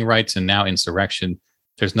of voting rights and now insurrection,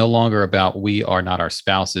 there's no longer about we are not our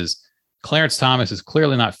spouses. Clarence Thomas is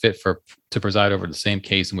clearly not fit to preside over the same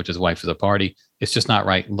case in which his wife is a party. It's just not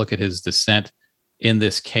right. Look at his dissent. In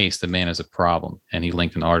this case, the man is a problem. And he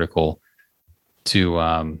linked an article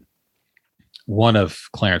to one of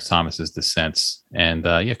Clarence Thomas's dissents. And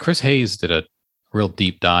Chris Hayes did a real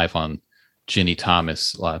deep dive on Ginny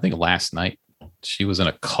Thomas, I think last night. She was in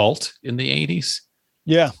a cult in the 80s.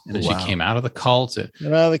 Yeah. And then she came out of the cult.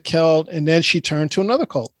 And then she turned to another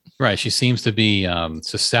cult. Right. She seems to be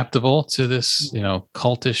susceptible to this,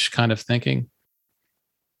 cultish kind of thinking.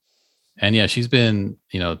 And yeah, she's been,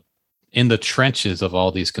 in the trenches of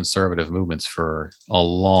all these conservative movements for a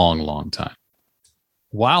long, long time.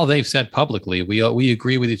 While they've said publicly, we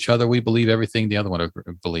agree with each other. We believe everything the other one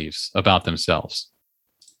believes about themselves.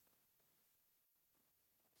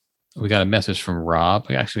 We got a message from Rob.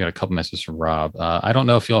 We actually got a couple messages from Rob. I don't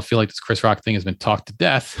know if you all feel like this Chris Rock thing has been talked to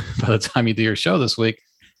death by the time you do your show this week.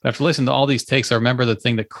 But after listening to all these takes, I remember the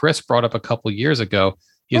thing that Chris brought up a couple years ago.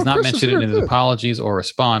 He has not mentioned it in his apologies or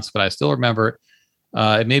response, but I still remember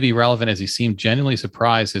it may be relevant as he seemed genuinely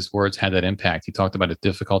surprised his words had that impact. He talked about his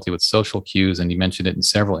difficulty with social cues, and he mentioned it in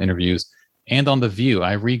several interviews and on The View.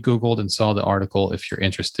 I re-Googled and saw the article if you're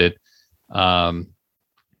interested.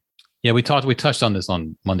 We touched on this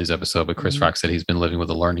on Monday's episode, but Chris Rock said he's been living with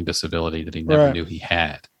a learning disability that he never knew he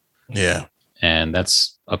had. Yeah. And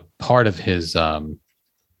that's a part of his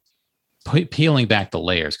peeling back the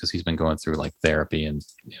layers, because he's been going through like therapy and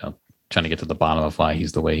trying to get to the bottom of why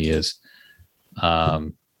he's the way he is.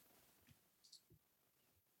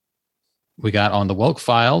 We got on the Woke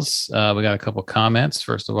Files. We got a couple comments.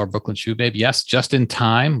 First of all, Brooklyn Shoe Babe. Yes, just in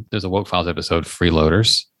time. There's a Woke Files episode,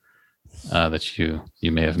 Freeloaders, that you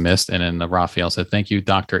may have missed. And then Raphael said, thank you,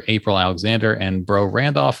 Dr. April Alexander and Bro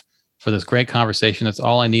Randolph, for this great conversation. That's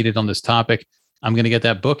all I needed on this topic. I'm going to get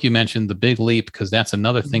that book you mentioned, The Big Leap, because that's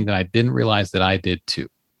another thing that I didn't realize that I did too.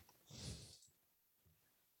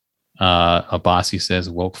 Abasi says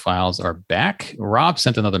Woke Files are back. Rob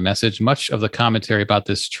sent another message. Much of the commentary about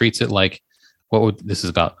this treats it like this is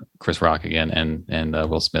about Chris Rock again and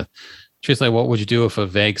Will Smith. Treats it like, what would you do if a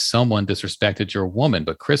vague someone disrespected your woman?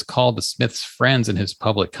 But Chris called the Smiths friends in his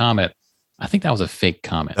public comment. I think that was a fake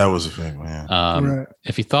comment. That was a fake one. Yeah. Right.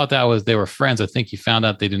 If he thought they were friends, I think he found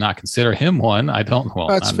out they do not consider him one. I don't. Well,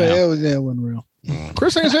 that's fair. It wasn't real.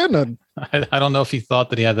 Chris ain't said nothing. I don't know if he thought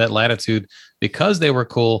that he had that latitude because they were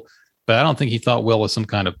cool, but I don't think he thought Will was some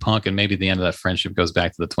kind of punk. And maybe the end of that friendship goes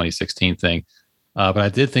back to the 2016 thing. But I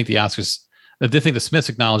did think the Smiths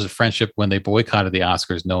acknowledged the friendship when they boycotted the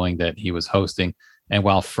Oscars, knowing that he was hosting. And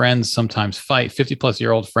while friends sometimes fight,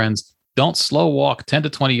 50-plus-year-old friends don't slow walk 10 to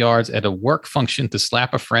 20 yards at a work function to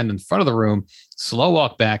slap a friend in front of the room, slow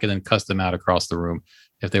walk back, and then cuss them out across the room.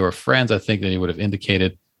 If they were friends, I think that he would have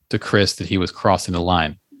indicated to Chris that he was crossing the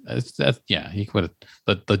line. He would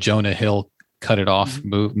have the Jonah Hill cut it off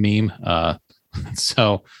meme.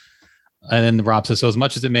 So, and then Rob says, so as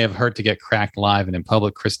much as it may have hurt to get cracked live and in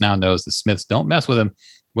public, Chris now knows the Smiths don't mess with him.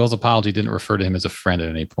 Will's apology didn't refer to him as a friend at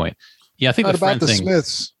any point. Yeah, I think the friend thing.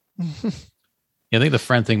 Smiths. I think the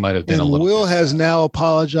friend thing might have been a little. Will has now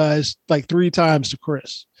apologized like 3 times to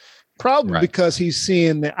Chris, probably because he's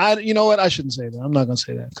seeing that. You know what? I shouldn't say that. I'm not going to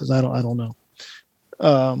say that because I don't know.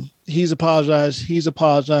 He's apologized. He's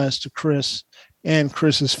apologized to Chris and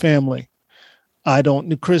Chris's family.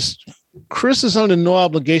 Chris is under no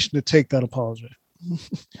obligation to take that apology.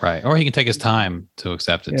 Right. Or he can take his time to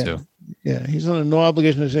accept it too. Yeah. He's under no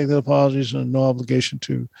obligation to take that apology. He's under no obligation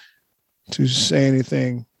to say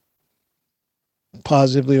anything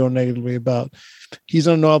positively or negatively about. He's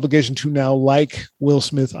under no obligation to now like Will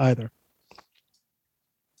Smith either.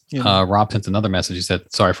 Rob sent another message. He said,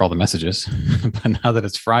 sorry for all the messages, but now that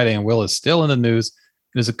it's Friday and Will is still in the news,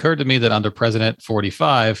 it has occurred to me that under President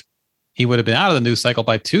 45, he would have been out of the news cycle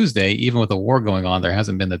by Tuesday. Even with the war going on, there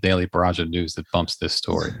hasn't been the daily barrage of news that bumps this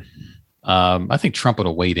story. I think Trump would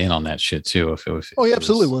have weighed in on that shit too. He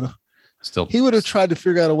absolutely would have. He would have tried to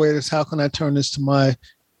figure out a way how can I turn this to my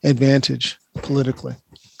advantage politically?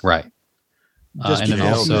 Right.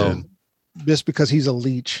 Just because he's a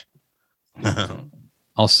leech.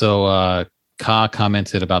 Also, Ka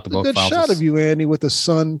commented about the book. Good shot of you, Andy, with the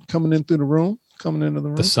sun coming into the room.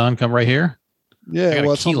 The sun come right here. Yeah,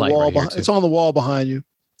 well, it's on the wall. It's on the wall behind you.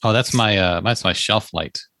 Oh, that's my shelf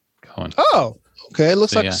light going. Oh, okay. It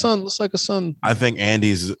looks like a sun. Looks like a sun. I think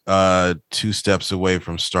Andy's 2 steps away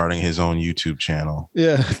from starting his own YouTube channel.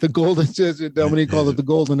 Yeah, the golden. Dominique called it the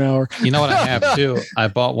golden hour. You know what I have too? I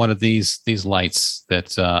bought one of these lights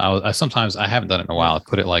that I sometimes I haven't done it in a while. I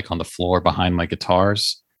put it like on the floor behind my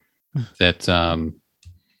guitars that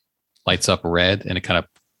lights up red, and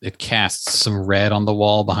it casts some red on the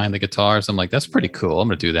wall behind the guitars. I'm like, that's pretty cool. I'm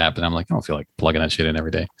gonna do that, but I'm like, I don't feel like plugging that shit in every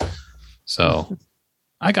day. So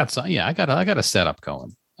I got a setup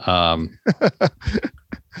going.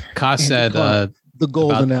 Ka said the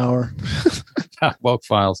golden hour. Woke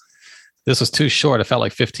Files. This was too short. It felt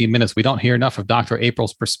like 15 minutes. We don't hear enough of Dr.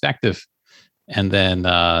 April's perspective. And then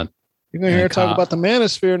you're gonna hear her talk about the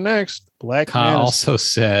manosphere next. Ka also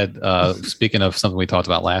said, speaking of something we talked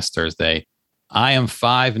about last Thursday, I am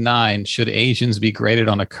 5'9". Should Asians be graded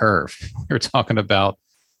on a curve? You're talking about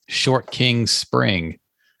Short King Spring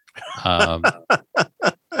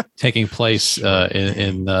taking place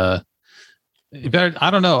in you better,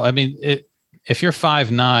 I don't know. I mean, if you're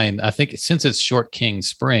 5'9", I think since it's Short King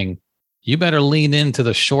Spring, you better lean into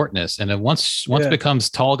the shortness. And then once it becomes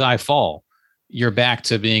tall guy fall, you're back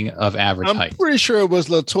to being of average height. I'm pretty sure it was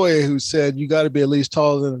LaToya who said you got to be at least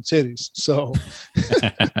taller than the titties. So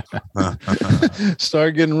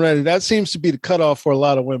start getting ready. That seems to be the cutoff for a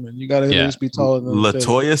lot of women. You got to at least be taller than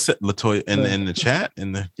LaToya said LaToya in the chat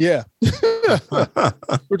yeah.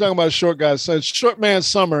 We're talking about short guys. So it's Short Man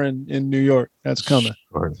Summer in New York. That's coming.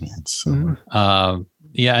 Short Man Summer.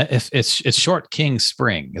 Yeah, if it's Short King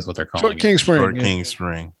Spring is what they're calling Short King Spring. Short King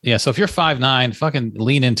Spring. Yeah, so if you're 5'9", fucking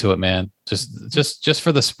lean into it, man. Just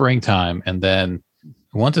for the springtime, and then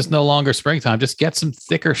once it's no longer springtime, just get some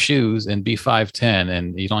thicker shoes and be 5'10",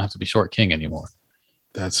 and you don't have to be Short King anymore.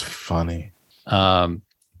 That's funny.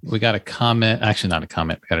 We got a comment. Actually, not a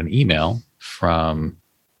comment. We got an email from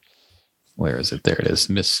where is it? There it is.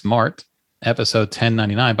 Miss Smart, episode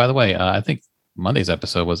 1099. By the way, I think Monday's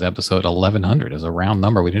episode was episode 1100 as a round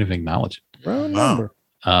number. We didn't even acknowledge it. Round number.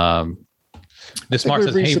 Miss Smart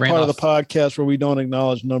says, "Hey, Randolph." Part of the podcast where we don't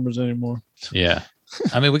acknowledge numbers anymore. Yeah,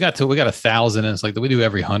 I mean, we got 1,000, and it's like we do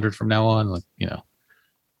every 100 from now on. Like, you know,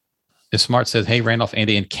 Miss Smart says, "Hey, Randolph,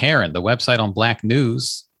 Andy, and Karen, the website on Black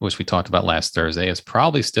News, which we talked about last Thursday, is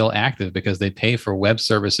probably still active because they pay for web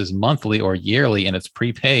services monthly or yearly, and it's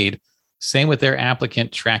prepaid. Same with their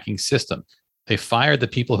applicant tracking system. They fired the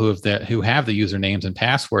people who have the usernames and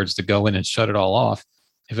passwords to go in and shut it all off.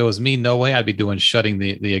 If it was me, no way I'd be shutting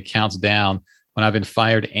the accounts down when I've been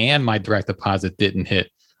fired and my direct deposit didn't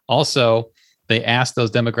hit. Also, they asked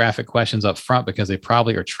those demographic questions up front because they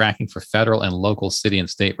probably are tracking for federal and local city and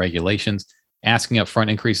state regulations. Asking up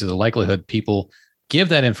front increases the likelihood people give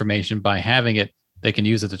that information. By having it, they can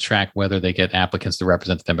use it to track whether they get applicants to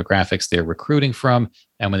represent the demographics they're recruiting from.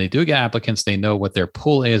 And when they do get applicants, they know what their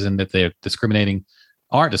pool is and that they're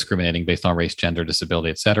aren't discriminating based on race, gender,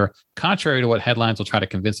 disability, etc. Contrary to what headlines will try to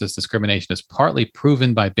convince us, discrimination is partly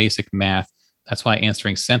proven by basic math. That's why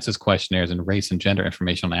answering census questionnaires and race and gender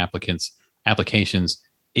information on applications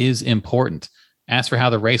is important. As for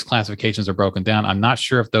how the race classifications are broken down, I'm not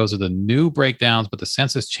sure if those are the new breakdowns, but the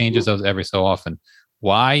census changes those every so often.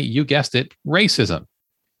 Why? You guessed it, racism.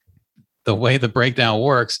 The way the breakdown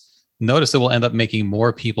works, notice it will end up making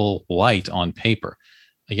more people white on paper.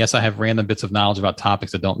 I guess I have random bits of knowledge about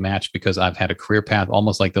topics that don't match because I've had a career path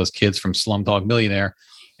almost like those kids from Slumdog Millionaire.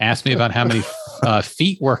 Ask me about how many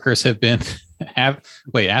feet workers have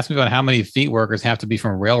to be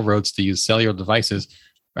from railroads to use cellular devices,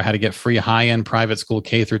 or how to get free high-end private school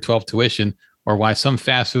K through 12 tuition, or why some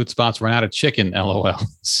fast food spots run out of chicken, LOL.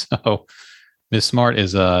 So Miss Smart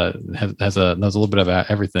is knows a little bit about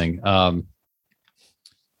everything.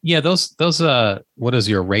 Yeah, those what is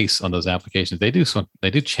your race on those applications? They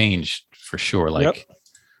do change for sure, like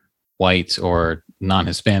white or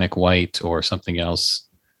non-Hispanic white or something else,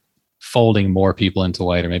 folding more people into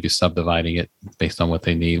white or maybe subdividing it based on what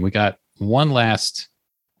they need. We got one last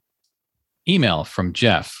email from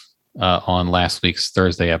Jeff on last week's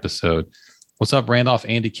Thursday episode. What's up, Randolph,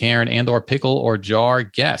 Andy, Karen, and or pickle or jar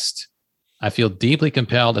guest? I feel deeply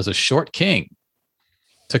compelled as a short king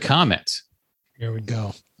to comment. Here we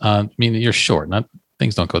go. I mean, you're short.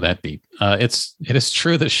 Things don't go that deep. It is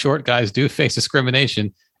true that short guys do face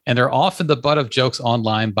discrimination and are often the butt of jokes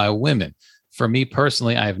online by women. For me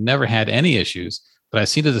personally, I have never had any issues, but I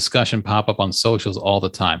see the discussion pop up on socials all the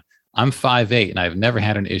time. I'm 5'8" and I've never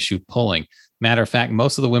had an issue pulling. Matter of fact,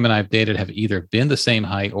 most of the women I've dated have either been the same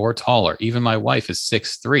height or taller. Even my wife is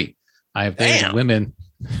 6'3". I have dated women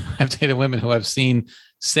who I've seen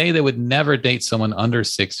say they would never date someone under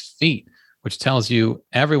 6 feet, which tells you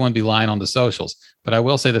everyone be lying on the socials. But I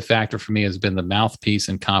will say the factor for me has been the mouthpiece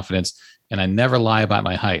and confidence, and I never lie about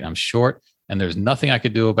my height. I'm short, and there's nothing I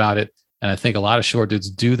could do about it. And I think a lot of short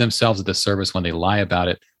dudes do themselves a disservice when they lie about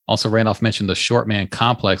it. Also, Randolph mentioned the short man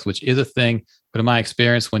complex, which is a thing. But in my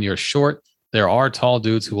experience, when you're short, there are tall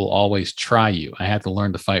dudes who will always try you. I had to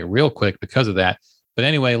learn to fight real quick because of that. But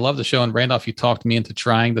anyway, love the show. And Randolph, you talked me into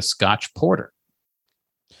trying the Scotch Porter.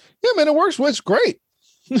 Yeah, man, it works. It's great.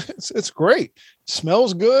 It's great.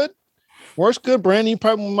 Smells good. Works good. Brandon, you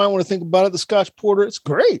probably might want to think about it. The Scotch Porter, it's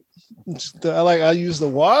great. I use the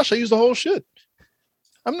wash. I use the whole shit.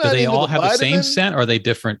 I'm not. Do they all have the same scent, or are they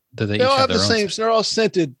different? Do they all each have their the own same? scent? They're all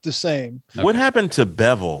scented the same. Okay. What happened to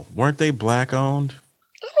Bevel? Weren't they black owned?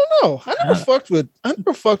 I don't know. I never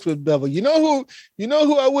fucked with Bevel. You know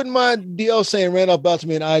who I wouldn't mind DL saying Randolph about to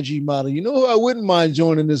be an IG model. You know who I wouldn't mind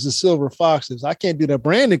joining is the Silver Foxes. I can't do that.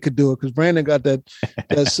 Brandon could do it because Brandon got that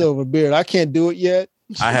silver beard. I can't do it yet.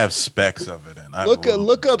 I have specks of it, and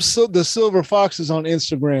look up the Silver Foxes on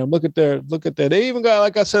Instagram. Look at that. They even got,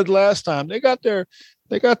 like I said last time, they got their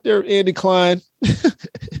Andy Klein.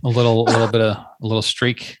 a little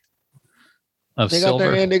streak of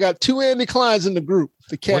silver. They got 2 Andy Kleins in the group.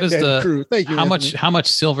 The Cat Daddy crew. Thank you. How much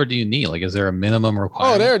silver do you need? Like, is there a minimum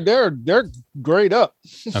requirement? Oh, they're grayed up.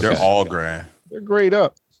 Okay. They're all gray. They're grayed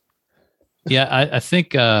up. Yeah, I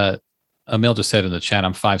think Emil just said in the chat,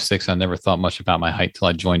 I'm 5'6". I never thought much about my height till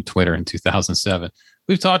I joined Twitter in 2007.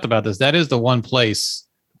 We've talked about this. That is the one place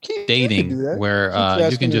dating where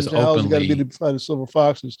you can just openly the Silver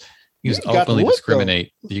Foxes. You just openly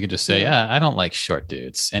discriminate. You can just say, I don't like short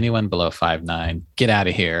dudes. Anyone below 5'9", get out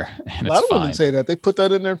of here. And a lot of women say that. They put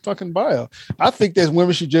that in their fucking bio. I think that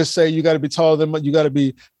women should just say, you got to be taller than my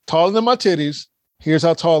titties. Here's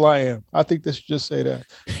how tall I am. I think they should just say that.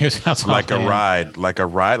 Here's how tall like a ride.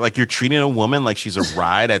 Like you're treating a woman like she's a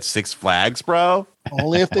ride at Six Flags, bro.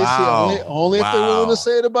 Only if they say, only if they're willing to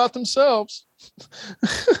say it about themselves.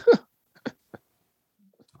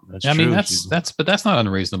 I mean, that's not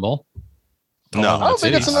unreasonable. No, I don't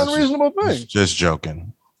think it's an unreasonable thing. Just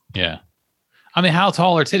joking. Yeah. I mean, how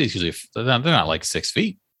tall are titties usually? They're not like 6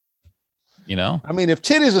 feet. You know? I mean, if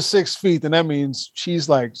titties are 6 feet, then that means she's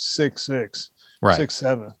like 6'6", right?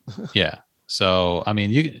 6'7". Yeah. So, I mean,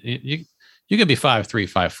 you can be 5'3",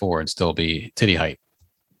 5'4", and still be titty height,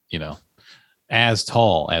 you know, as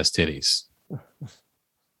tall as titties.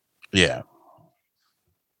 Yeah.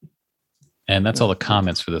 And that's all the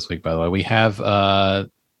comments for this week, by the way. We have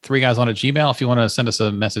 3 guys on a Gmail. If you want to send us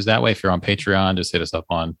a message that way, if you're on Patreon, just hit us up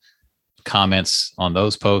on comments on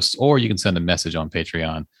those posts, or you can send a message on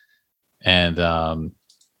Patreon. And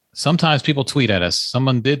sometimes people tweet at us.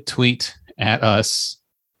 Someone did tweet at us.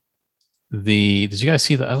 Did you guys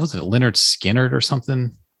see that? Was it Leonard Skinner or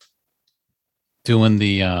something doing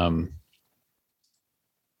the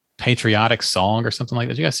patriotic song or something like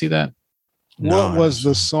that? Did you guys see that? What was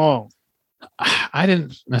the song? I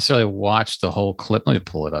didn't necessarily watch the whole clip. Let me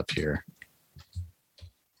pull it up here.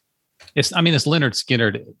 It's Leonard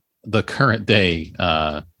Skinner, the current day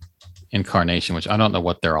incarnation, which I don't know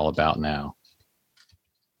what they're all about now.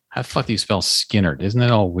 How the fuck do you spell Skinner? Isn't it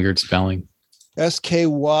all weird spelling?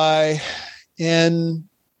 SKYN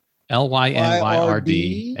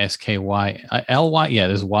LYNYRD SKY. Yeah,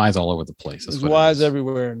 there's Y's all over the place. There's Y's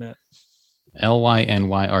everywhere in that.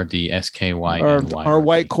 LYNYRD SKYNY. Our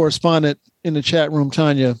white correspondent in the chat room,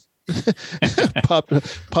 Tanya,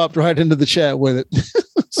 popped right into the chat with it.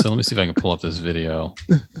 So let me see if I can pull up this video.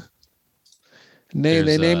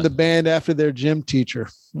 They named the band after their gym teacher,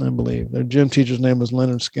 I believe. Their gym teacher's name was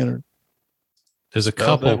Leonard Skinner. There's a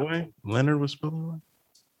couple. That way? Leonard was spelled that way?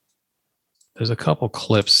 There's a couple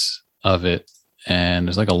clips of it And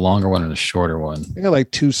there's like a longer one and a shorter one. They got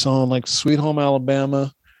like 2 songs, like Sweet Home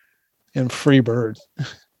Alabama and Freebird.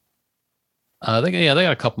 They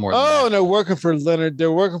got a couple more. Oh, and they're working for Leonard.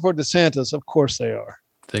 They're working for DeSantis. Of course they are.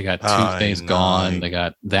 They got Tuesday's Gone. They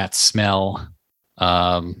got That Smell.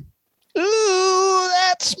 Ooh,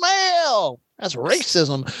 that smell. That's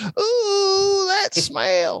racism. Ooh, that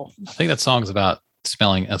smell. I think that song's about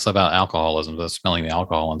smelling. It's about alcoholism, about smelling the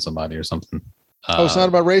alcohol on somebody or something. It's not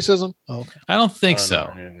about racism? Oh, okay. I don't think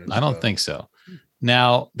so. I don't think so.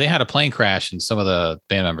 Now, they had a plane crash and some of the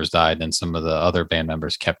band members died and some of the other band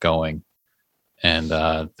members kept going. And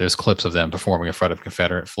there's clips of them performing in front of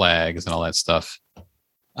Confederate flags and all that stuff.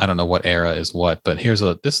 I don't know what era is what, but this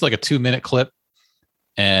is like a 2-minute clip.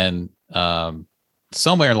 And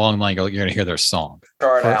somewhere along the line, you're going to hear their song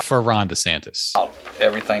for Ron DeSantis.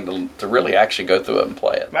 Everything to really actually go through it and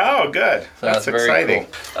play it. Oh, good. So that's exciting.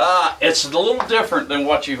 Cool. It's a little different than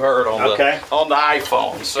what you've heard on the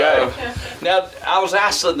iPhone. So now I was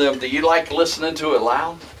asking them, do you like listening to it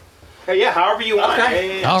loud? Yeah, however you want.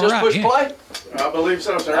 Okay. Yeah. Just push play? I believe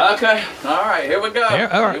so, sir. Okay. All right, here we go.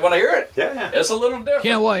 All right. You want to hear it? Yeah. It's a little different.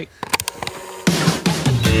 Can't wait.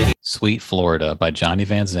 Sweet Florida by Johnny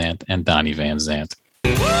Van Zant and Donnie Van Zant.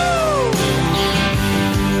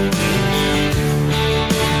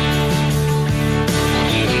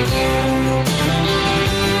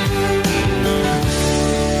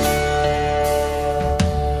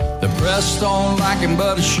 The press don't like him,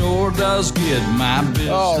 but it sure does get my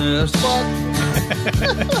business.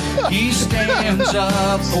 He stands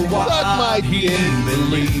up for what he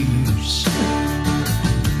believes.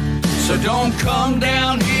 So don't come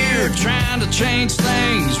down here trying to change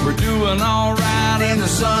things. We're doing all right in the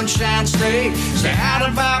Sunshine State. Stay out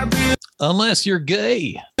of our business. Unless you're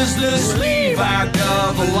gay. Leave our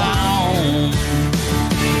gov alone.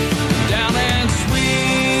 Down in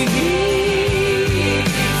sweet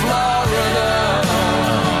Florida.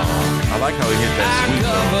 I like how he hit that sweet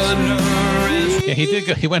Governor is Yeah, he did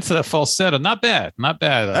go. He went to the falsetto. Not bad. Not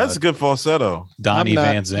bad. That's a good falsetto. Donnie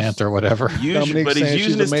Van Zant or whatever. But he's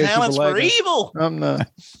using his talents for evil. I'm not.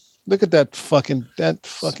 Look at that fucking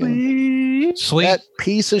Sweet that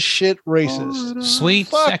piece of shit racist. Sweet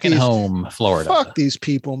Fuck second these- home, Florida. Fuck these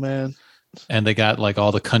people, man. And they got like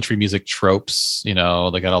all the country music tropes, they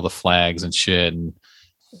got all the flags and shit and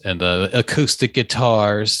the acoustic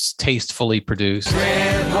guitars tastefully produced.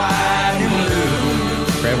 red, white,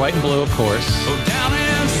 and blue. Red, white, and blue, of course. So down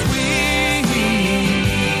in sweet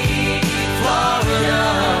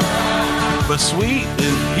Florida. But Sweet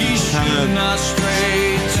is He's shooting us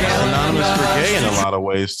straight. synonymous for gay in a lot of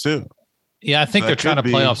ways too. Yeah, I think That they're trying to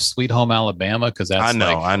could play be. off Sweet Home Alabama because that's I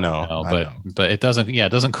know. but it doesn't. Yeah, it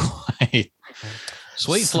doesn't quite.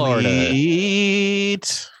 Sweet Florida.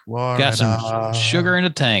 Sweet Florida. Got some sugar in the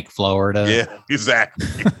tank, Florida. Yeah, exactly.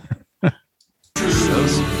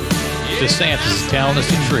 DeSantis is telling us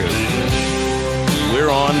the truth. We're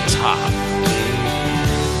on top.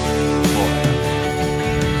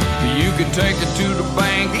 You can take it to the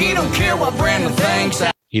bank. He don't care what Brandon thinks.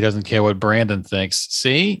 He doesn't care what Brandon thinks.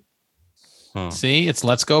 See? See, it's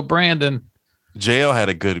Let's Go Brandon. JL had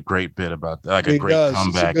a great bit about that. Like He a great does. It's a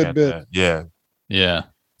comeback good at bit. that. Yeah. Yeah.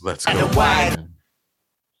 Let's go. Brandon.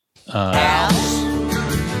 Yeah,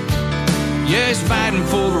 he's fighting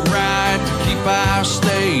for the right to keep our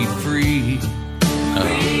state free.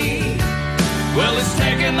 Well, it's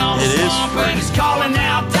taking on the It is swamp free. and he's calling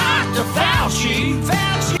out Dr. Fauci.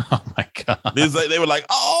 Oh my God. It's like they were like,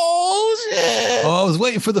 oh shit. Oh, I was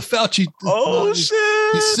waiting for the Fauci. Oh He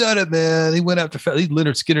shit. said it, man. He went after these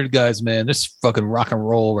Leonard Skinner guys, man. This fucking rock and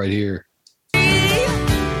roll right here.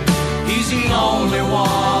 He's the only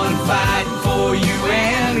one fighting for you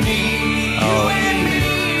and me. Oh. You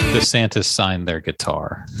and me. DeSantis signed their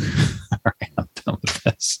guitar. All right, I'm done with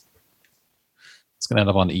this. It's gonna end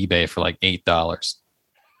up on eBay for like $8.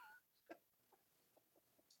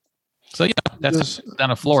 So yeah, that's This-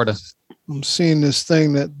 down in Florida. I'm seeing this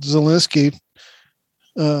thing that Zelensky,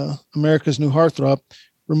 America's new heartthrob,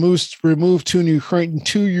 removed two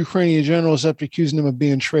Ukrainian generals after accusing them of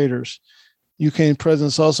being traitors. Ukraine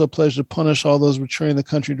presidents also pledged to punish all those betraying the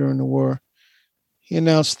country during the war. He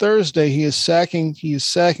announced Thursday he is sacking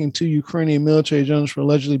two Ukrainian military generals for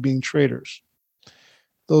allegedly being traitors.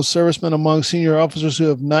 Those servicemen among senior officers who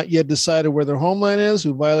have not yet decided where their homeland is,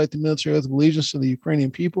 who violate the military oath of allegiance to the Ukrainian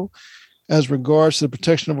people, as regards to the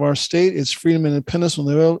protection of our state, its freedom and independence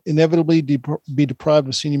will inevitably be deprived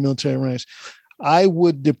of senior military ranks. I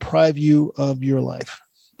would deprive you of your life.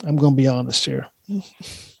 I'm going to be honest here.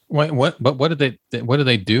 Wait, what? But what did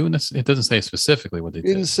they do? And it doesn't say specifically what they He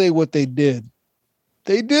didn't did. say what they did.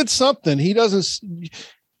 They did something. He doesn't.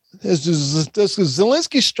 Does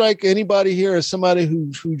Zelensky strike anybody here as somebody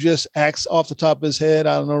who just acts off the top of his head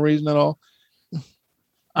out of no reason at all?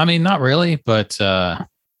 I mean, not really, but not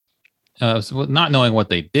knowing what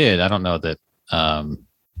they did, I don't know that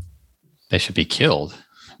they should be killed.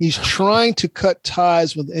 He's trying to cut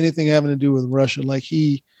ties with anything having to do with Russia. Like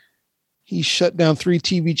he shut down 3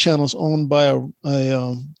 TV channels owned by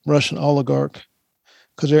a Russian oligarch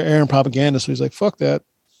because they're airing propaganda. So he's like, fuck that.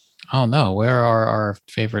 Oh no, where are our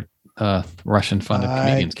favorite Russian-funded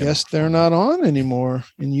comedians? I guess they're not on anymore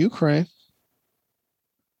in Ukraine.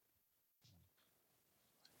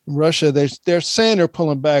 Russia, they're saying they're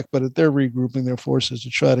pulling back, but they're regrouping their forces to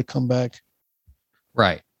try to come back.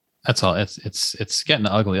 Right. That's all. It's getting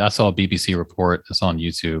ugly. I saw a BBC report. It's on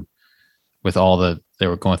YouTube with they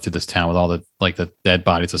were going through this town with all the dead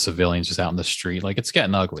bodies of civilians just out in the street. Like, it's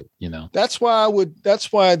getting ugly, you know. That's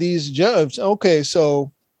why these judges. Okay,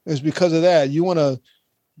 so it's because of that.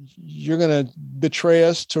 You're gonna betray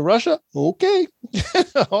us to Russia? Okay,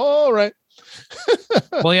 all right.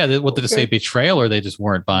 Well, yeah. What did it say? Betrayal, or they just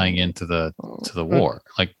weren't buying into the war?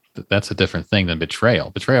 Like, that's a different thing than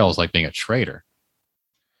betrayal. Betrayal is like being a traitor.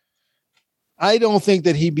 I don't think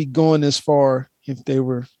that he'd be going this far if they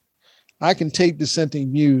were. I can take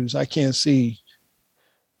dissenting views. I can't see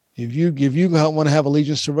if you want to have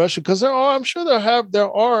allegiance to Russia, because I'm sure there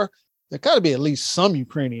got to be at least some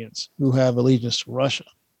Ukrainians who have allegiance to Russia.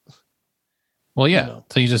 Well, yeah. You know.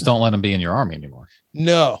 So you just don't let them be in your army anymore.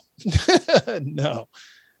 No,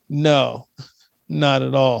 no, not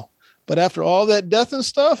at all. But after all that death and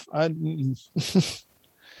stuff, What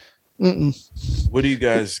do you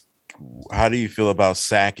guys? How do you feel about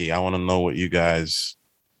Psaki? I want to know what you guys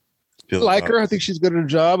feel. Like her, I think she's good at her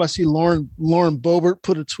job. I see Lauren Boebert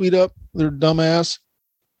put a tweet up. Their dumbass.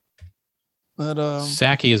 But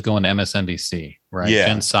Psaki is going to MSNBC, right? Yeah.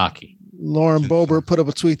 Jen Psaki. Lauren Boebert put up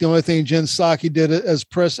a tweet. The only thing Jen Psaki did as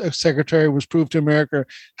press secretary was prove to America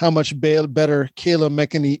how much better Kayla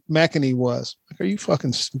McEnany was. Like, are you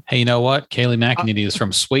fucking stupid? Hey, you know what? Kayla McEnany is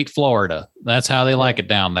from Sweet Florida. That's how they like it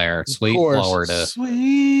down there. Sweet Florida.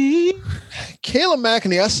 Sweet. Kayla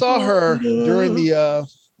McEnany. I saw her during the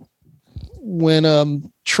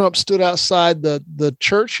when Trump stood outside the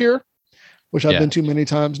church here, which I've been to many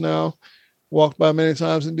times now. Walked by many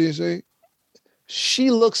times in DC.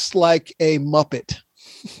 She looks like a Muppet,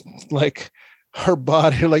 like her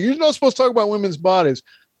body. Like, you're not supposed to talk about women's bodies.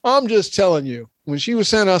 I'm just telling you, when she was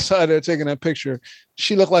standing outside there taking that picture,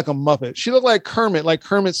 she looked like a Muppet. She looked like Kermit, have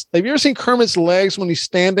you ever seen Kermit's legs when he's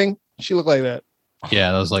standing? She looked like that.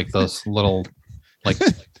 Yeah. Those little, like, they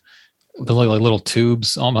look like little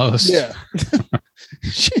tubes almost. Yeah.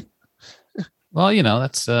 Well, you know,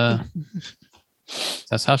 that's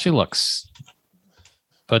how she looks.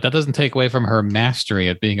 But that doesn't take away from her mastery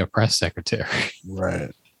at being a press secretary.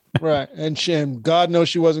 Right. Right. And God knows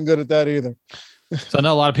she wasn't good at that either. So I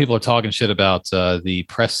know a lot of people are talking shit about the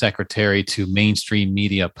press secretary to mainstream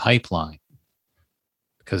media pipeline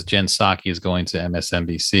because Jen Psaki is going to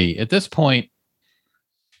MSNBC. At this point,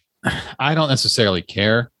 I don't necessarily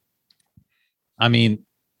care. I mean,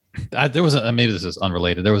 there was maybe this is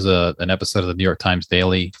unrelated. There was an episode of the New York Times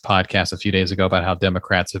Daily podcast a few days ago about how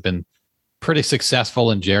Democrats have been pretty successful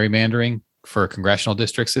in gerrymandering for congressional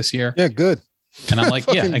districts this year. Yeah, good. And I'm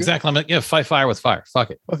like, yeah, exactly. I'm like, yeah, fight fire with fire. Fuck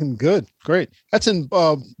it. Fucking good. Great. That's in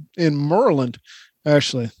Maryland,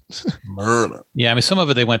 actually. Maryland. Yeah, I mean, some of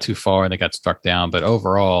it they went too far and they got struck down, but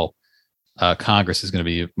overall, Congress is going to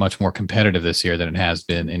be much more competitive this year than it has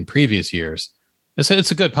been in previous years. It's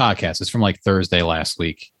a good podcast. It's from like Thursday last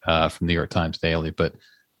week from New York Times Daily, but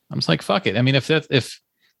I'm just like, fuck it. I mean,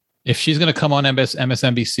 if she's going to come on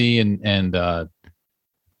MSNBC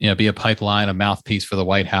and be a pipeline, a mouthpiece for the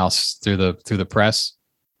White House through the press,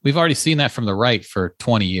 we've already seen that from the right for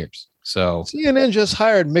 20 years. So CNN just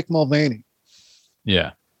hired Mick Mulvaney.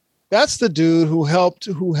 Yeah, that's the dude who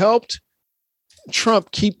helped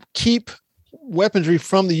Trump keep weaponry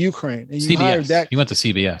from the Ukraine. And you CBS. Hired that. You went to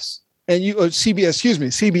CBS. And you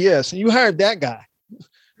CBS, and you hired that guy.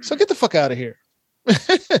 So get the fuck out of here.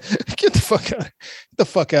 Get the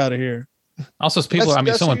fuck out of here. Also,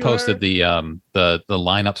 someone posted the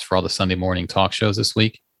lineups for all the Sunday morning talk shows this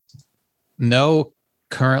week. No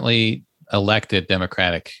currently elected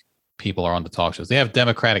Democratic people are on the talk shows. They have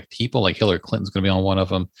Democratic people, like Hillary Clinton's going to be on one of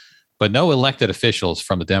them, but no elected officials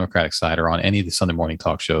from the Democratic side are on any of the Sunday morning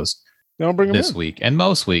talk shows. Don't bring them this week, and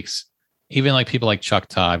most weeks, even like people like Chuck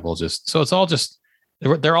Todd will just. So it's all just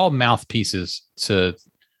they're all mouthpieces to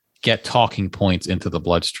get talking points into the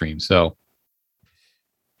bloodstream. So,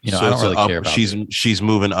 I don't really care about she's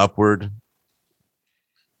moving upward.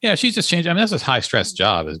 Yeah, she's just changed. I mean, that's a high stress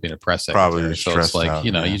job as being a press secretary. Probably so it's like, out,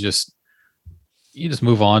 you just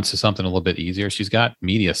move on to something a little bit easier. She's got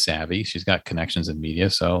media savvy. She's got connections in media.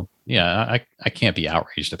 So yeah, I can't be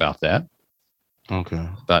outraged about that. Okay.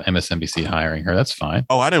 About MSNBC hiring her. That's fine.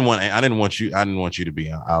 Oh, I didn't want you to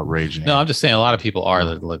be outraged. No, I'm just saying a lot of people are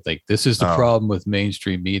like, this is the problem with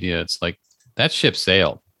mainstream media. It's like that ship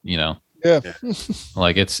sailed, Yeah.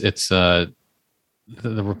 Like it's the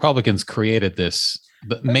Republicans created this,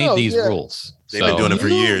 but made these rules. They've been doing it for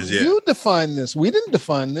years. Yeah. You define this. We didn't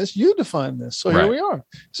define this. You define this. So here we are.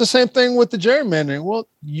 It's the same thing with the gerrymandering. Well,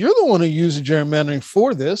 you're the one who used the gerrymandering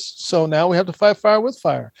for this. So now we have to fight fire with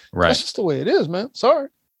fire. Right. That's just the way it is, man. Sorry.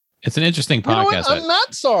 It's an interesting podcast. I'm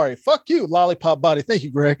not sorry. Fuck you, lollipop body. Thank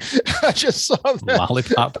you, Greg. I just saw that.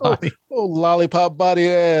 Lollipop body. Oh, lollipop body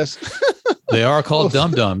ass. They are called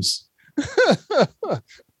dum-dums.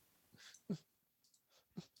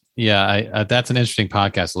 Yeah, that's an interesting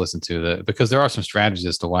podcast to listen to because there are some strategies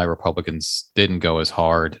as to why Republicans didn't go as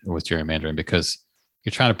hard with gerrymandering, because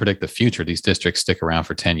you're trying to predict the future. These districts stick around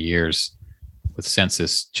for 10 years with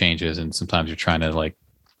census changes, and sometimes you're trying to like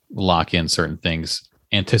lock in certain things,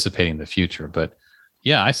 anticipating the future. But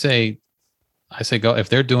yeah, I say go. If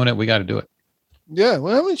they're doing it, we got to do it. Yeah,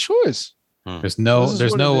 we have a choice. There's no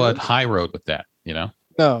high road with that, No.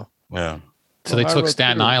 Yeah. So they took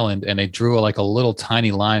Staten Island and they drew a little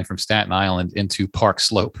tiny line from Staten Island into Park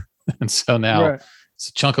Slope. And so now it's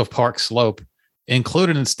a chunk of Park Slope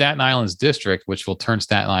included in Staten Island's district, which will turn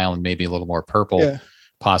Staten Island maybe a little more purple,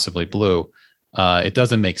 possibly blue. It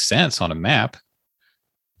doesn't make sense on a map.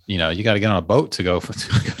 You got to get on a boat to go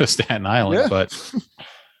to Staten Island,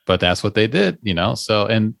 but that's what they did, So,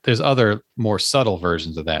 and there's other more subtle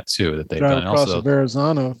versions of that too that they've done. Across of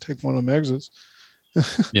Arizona, take one of them exits.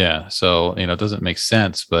 Yeah, so it doesn't make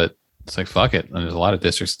sense, but it's like fuck it. And there's a lot of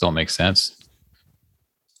districts that don't make sense,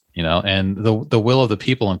 And the will of the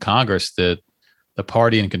people in Congress, the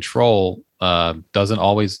party in control, isn't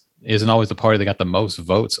always the party that got the most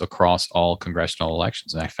votes across all congressional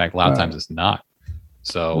elections. In fact, a lot of times it's not.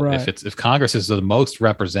 So if Congress is the most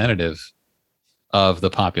representative of the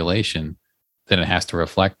population, then it has to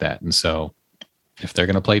reflect that. And so, if they're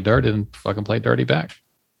going to play dirty, then fucking play dirty back.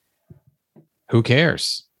 Who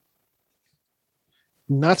cares?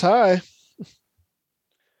 Not I.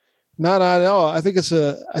 Not I at all. I think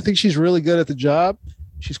I think she's really good at the job.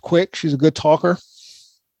 She's quick. She's a good talker.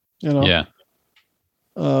 Yeah.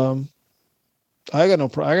 I got no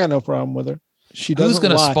problem with her. She doesn't. Who's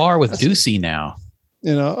going to spar with Ducey now?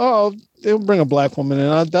 They'll bring a black woman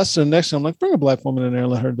in. That's the next thing. I'm like, bring a black woman in there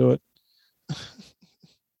and let her do it.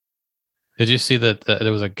 Did you see that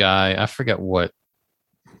there was a guy, I forget what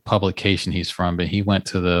publication he's from, but he went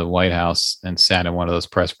to the White House and sat in one of those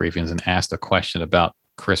press briefings and asked a question about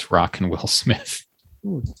Chris Rock and Will Smith.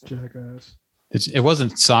 Ooh, jackass. It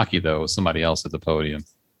wasn't Psaki, though. It was somebody else at the podium.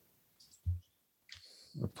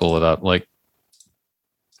 I'll pull it up. Like,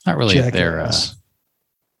 not really there it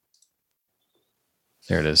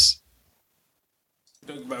is.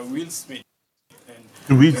 Talk about Will Smith and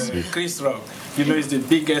Chris Rock. It's the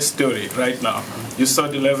biggest story right now. You saw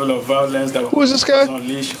the level of violence that was this guy?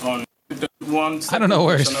 Unleashed on I don't know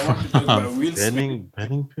where he's from.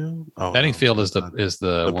 Bedingfield? Oh, Bedingfield is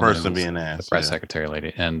the person being asked, the press secretary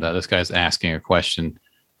lady, and this guy's asking a question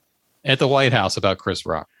at the White House about Chris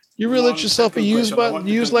Rock. You really let yourself be used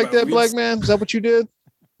like that, black man? Is that what you did?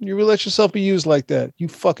 You really let yourself be used like that? You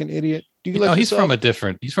fucking idiot! Do you let he's from a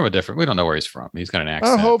different. We don't know where he's from. He's got an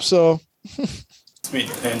accent. I hope so.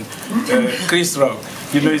 Smith and Chris Rock.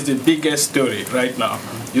 It's the biggest story right now.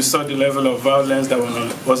 You saw the level of violence that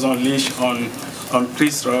was unleashed on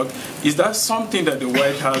Chris Rock. Is that something that the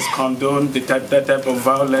White House condoned, that type of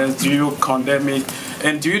violence? Do you condemn it?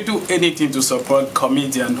 And do you do anything to support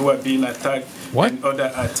comedians who are being attacked and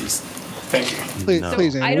other artists? Thank you.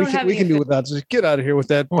 Please, Andy, we can do without. Just get out of here with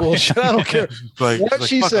that bullshit. I don't care what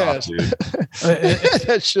she says.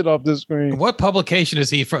 That shit off the screen. What publication is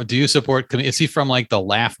he from? Do you support? Is he from like the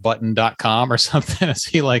laughbutton.com or something? Is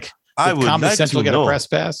he like Comedy Central get a press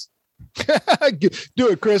pass? Do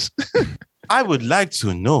it, Chris. I would like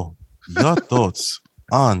to know your thoughts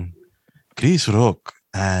on Chris Rock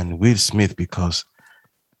and Will Smith, because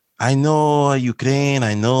I know Ukraine,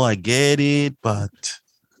 I get it, but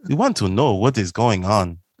we want to know what is going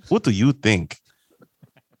on. What do you think?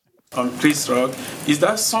 On Chris Rock, is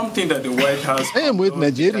that something that the White House? I am with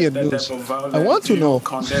Nigerian news. I want to know.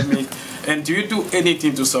 Condemn it, and do you do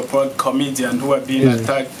anything to support comedians who are being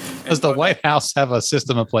attacked? Does the White House have a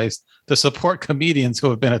system in place to support comedians who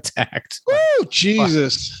have been attacked? Woo,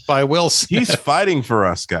 Jesus! By Will Smith. He's fighting for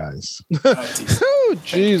us, guys. Oh, Oh,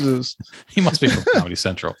 Jesus. He must be from Comedy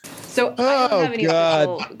Central. So I don't have any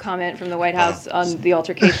official comment from the White House on the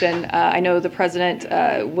altercation. I know the president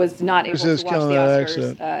was not able to watch the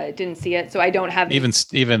Oscars, didn't see it, so I don't have even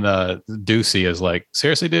Ducey is like,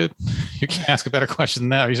 seriously, dude, you can't ask a better question than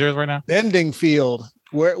that. Are you serious right now? Bedingfield,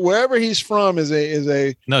 wherever he's from, is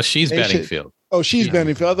a no. She's Bedingfield. Oh, she's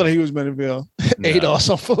Bedingfield. I thought he was Bedingfield. No.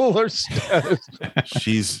 Adolf Fuller status.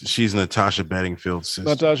 She's Natasha Bedingfield's sister.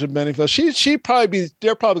 Natasha Bedingfield.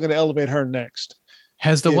 They're probably going to elevate her next.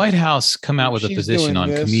 Has the White House come out with a position on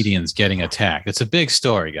comedians getting attacked? It's a big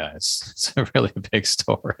story, guys. It's a really big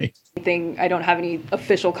story. I don't have any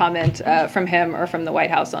official comment from him or from the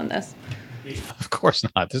White House on this. Of course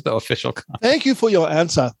not. There's no official comment. Thank you for your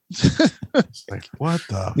answer. Like, what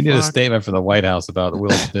the? We need a statement from the White House about Will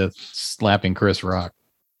Smith slapping Chris Rock.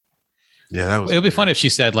 Yeah, it would be funny if she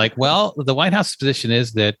said, like, well, the White House position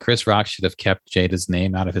is that Chris Rock should have kept Jada's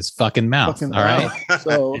name out of his fucking mouth. All right.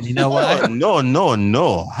 So, and you know what?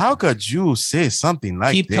 No. How could you say something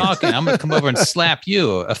like that? Keep talking. I'm going to come over and slap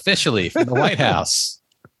you officially from the White House.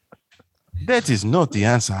 That is not the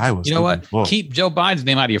answer I was. You know what? For. Keep Joe Biden's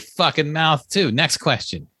name out of your fucking mouth, too. Next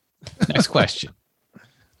question.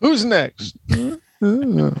 Who's next? I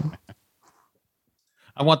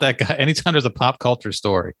want that guy. Anytime there's a pop culture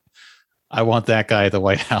story, I want that guy at the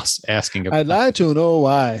White House asking about. I'd like to know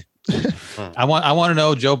why. I want to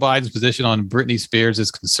know Joe Biden's position on Britney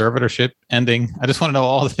Spears' conservatorship ending. I just want to know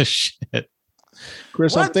all this shit.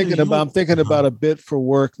 Chris, I'm thinking about a bit for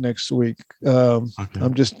work next week. Okay.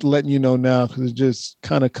 I'm just letting you know now because it's just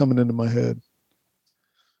kind of coming into my head.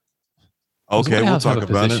 Okay, we'll talk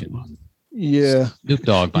about it. Yeah. Snoop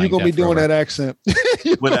Dogg. You're going to be doing that accent.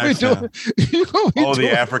 What accent?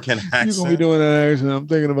 The African accent. You're going to be doing that accent. I'm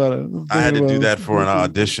thinking about it. I had to do that for an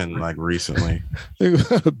audition like recently. Think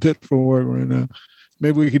about a bit for work right now.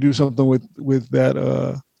 Maybe we could do something with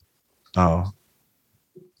that.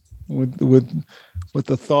 With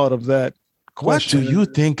the thought of that question. What do you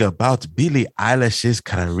think about Billie Eilish's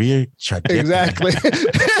career trajectory?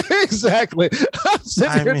 Exactly. I'm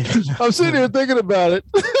sitting here thinking about it.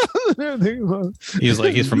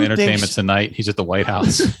 He's from Entertainment Tonight. He's at the White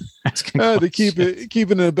House. I had to keep it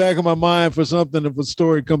in the back of my mind for something if a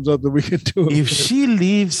story comes up that we can do. If she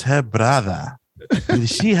leaves her brother, will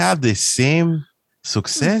she have the same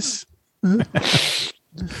success?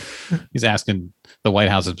 He's asking the White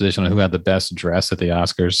House's position on who had the best dress at the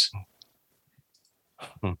Oscars.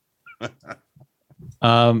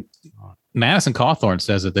 Madison Cawthorn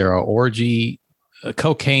says that there are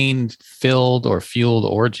cocaine-filled or fueled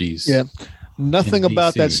orgies. Yeah, nothing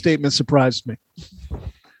about that statement surprised me.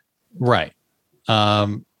 Right.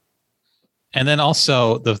 And then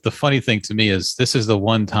also the funny thing to me is this is the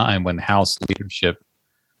one time when House leadership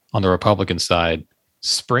on the Republican side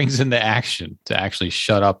springs into action to actually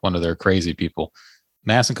shut up one of their crazy people.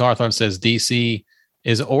 Madison Cawthorn says DC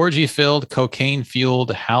is orgy-filled,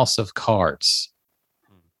 cocaine-fueled house of cards.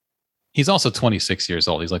 He's also 26 years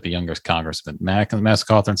old. He's like the youngest congressman. Madison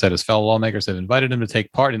Cawthorn said his fellow lawmakers have invited him to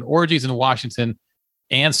take part in orgies in Washington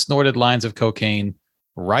and snorted lines of cocaine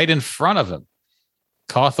right in front of him.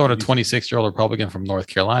 Cawthorn, a 26-year-old Republican from North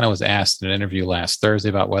Carolina, was asked in an interview last Thursday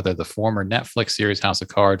about whether the former Netflix series House of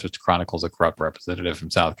Cards, which chronicles a corrupt representative from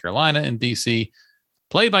South Carolina in D.C.,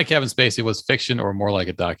 played by Kevin Spacey, was fiction or more like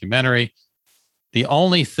a documentary. The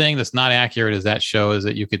only thing that's not accurate is that show is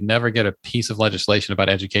that you could never get a piece of legislation about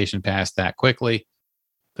education passed that quickly.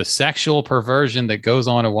 The sexual perversion that goes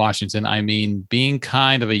on in Washington, I mean, being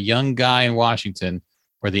kind of a young guy in Washington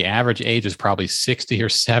where the average age is probably 60 or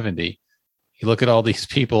 70. You look at all these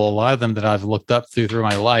people, a lot of them that I've looked up through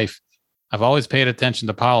my life. I've always paid attention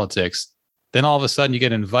to politics. Then all of a sudden you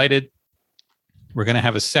get invited. We're going to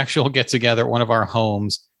have a sexual get together at one of our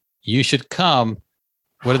homes. You should come.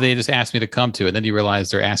 What did they just ask me to come to? And then you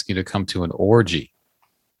realize they're asking you to come to an orgy.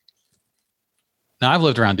 Now, I've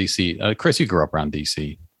lived around DC. Chris, you grew up around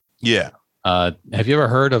DC. Yeah. Have you ever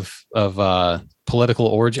heard of political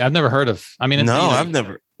orgy? I've never heard of. I mean, I've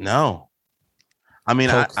never. No. I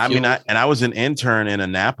mean, I was an intern in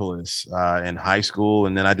Annapolis in high school,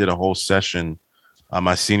 and then I did a whole session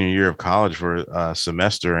my senior year of college for a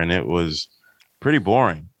semester, and it was pretty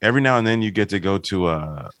boring. Every now and then you get to go to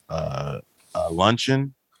a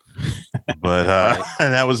luncheon, but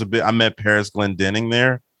and that was a bit. I met Paris Glendening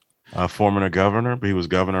there, former governor, but he was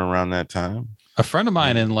governor around that time. A friend of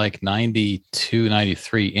mine in like 92,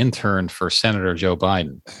 93 interned for Senator Joe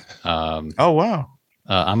Biden. Oh, wow.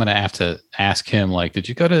 I'm going to have to ask him, like, is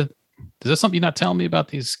there something you're not telling me about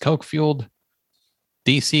these coke-fueled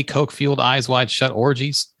eyes wide shut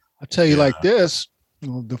orgies? I'll tell you like this.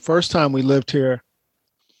 The first time we lived here,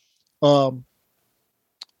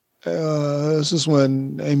 This is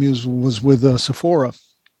when Amy was with Sephora.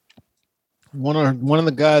 One of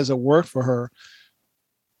the guys that worked for her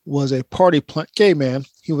was a gay man.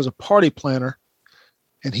 He was a party planner,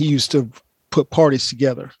 and he used to put parties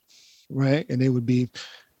together, right? And they would be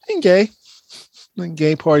gay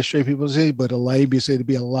party, straight people say, but there'd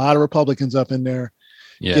be a lot of Republicans up in there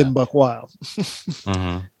getting buck wild.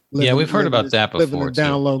 Mm-hmm. We've heard about that before. Living a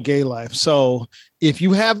down low gay life. So if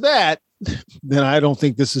you have that, then I don't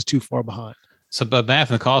think this is too far behind. So, but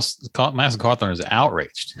Madison Cawthorn is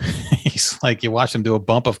outraged. He's like, you watch him do a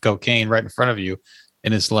bump of cocaine right in front of you,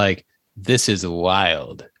 and it's like, this is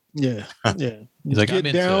wild. Yeah, yeah. He's like,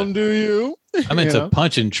 get down, do you? I'm into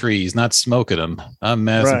punching trees, not smoking them. I'm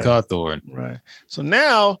Madison Cawthorn. Right. So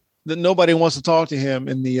now that nobody wants to talk to him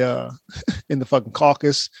in the fucking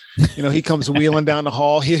caucus, he comes wheeling down the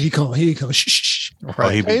hall. Here he comes. Shh.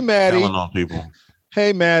 Right. Hey, Maddie. On people.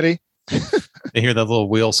 Hey, Maddie. They hear that little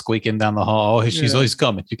wheel squeaking down the hall. Oh, he's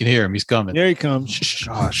coming. You can hear him. He's coming. There he comes.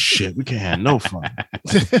 Oh, shit. We can't have no fun.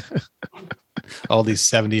 All these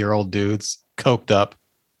 70-year-old dudes coked up.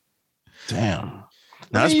 Damn.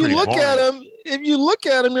 If you look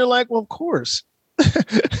at him, you're like, well, of course.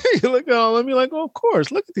 You look at all of them, you're like, well, of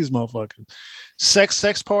course. Look at these motherfuckers.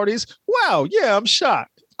 Sex parties. Wow. Yeah, I'm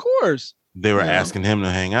shocked. Of course. They were asking him to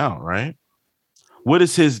hang out, right? What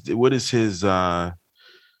is his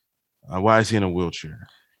why is he in a wheelchair?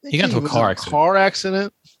 He got into a car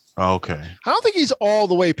accident. Oh, okay. I don't think he's all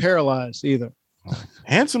the way paralyzed either.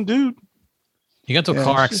 Handsome dude. He got into a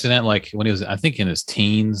car accident like when he was, I think, in his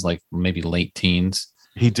teens, like maybe late teens.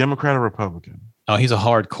 He Democrat or Republican? Oh, he's a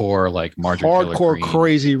hardcore, like Marjorie Taylor Greene.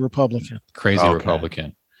 Crazy Republican.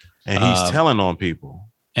 Republican. And he's telling on people.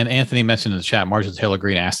 And Anthony mentioned in the chat, Marjorie Taylor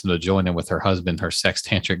Greene asked him to join in with her husband, her sex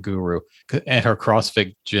tantric guru, at her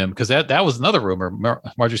CrossFit gym. Because that was another rumor.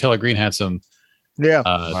 Marjorie Taylor Greene had some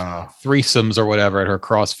threesomes or whatever at her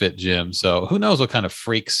CrossFit gym. So who knows what kind of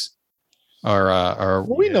freaks are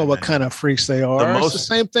we know what kind of freaks they are. It's the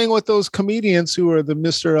same thing with those comedians who are the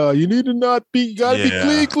Mr. You need to not be, you gotta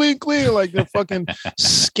be clean, like they're fucking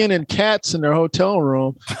skinning cats in their hotel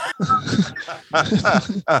room.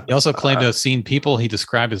 He also claimed to have seen people he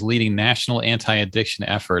described as leading national anti-addiction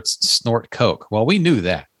efforts snort coke. Well, we knew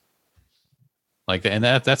that. Like, and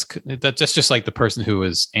that's just like the person who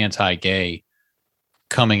is anti-gay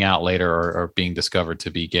coming out later or being discovered to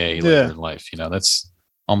be gay later in life. That's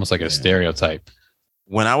almost like a stereotype.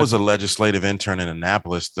 When I was a legislative intern in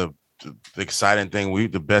Annapolis, the exciting thing,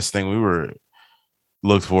 the best thing we were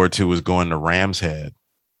looked forward to was going to Ram's Head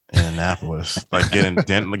in Annapolis, like getting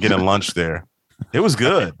lunch there. It was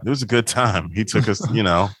good. It was a good time. He took us,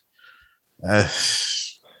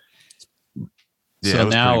 So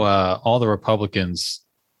now all the Republican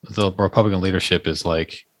leadership is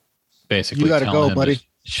like basically you got to go, buddy.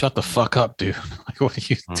 Shut the fuck up, dude. Like, what are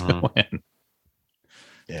you doing?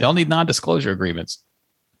 They'll need non-disclosure agreements.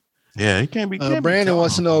 Yeah, he can't be. Brandon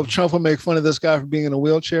wants to know if Trump will make fun of this guy for being in a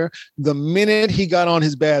wheelchair the minute he got on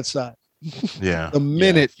his bad side. Yeah, the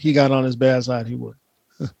minute he got on his bad side, he would.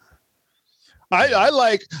 I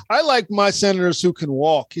like my senators who can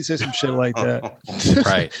walk. He says some shit like that.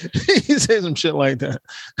 Right. He says some shit like that.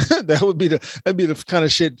 That'd be the kind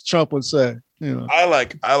of shit Trump would say. I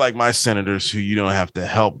like my senators who you don't have to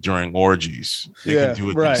help during orgies. They can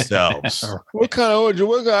do it themselves. What kind of orgy?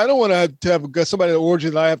 I don't want to have somebody at an orgy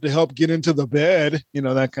that I have to help get into the bed.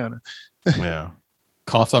 That kind of. Yeah.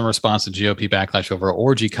 Cawthorn response to GOP backlash over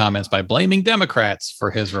orgy comments by blaming Democrats for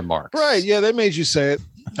his remarks. Right. Yeah, they made you say it.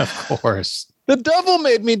 Of course. The devil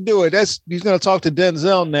made me do it. He's going to talk to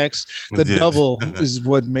Denzel next. The devil is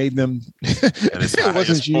what made them. At his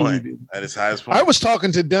highest point. At his highest point. I was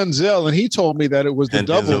talking to Denzel, and he told me that it was the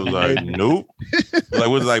devil. Was like, nope.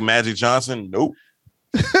 Was it like Magic Johnson? Nope.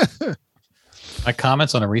 My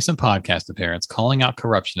comments on a recent podcast appearance calling out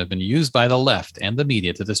corruption have been used by the left and the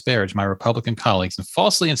media to disparage my Republican colleagues and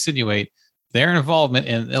falsely insinuate their involvement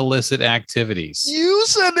in illicit activities. You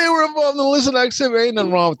said they were involved in illicit activity. Ain't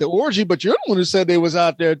nothing wrong with the orgy, but you're the one who said they was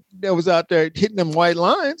out there hitting them white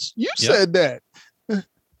lines. You said that.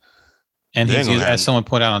 And he's used, as someone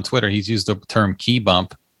put out on Twitter, he's used the term key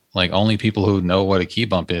bump. Like only people who know what a key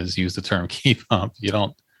bump is use the term key bump. You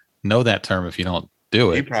don't know that term if you don't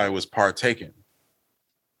do it. He probably was partaking.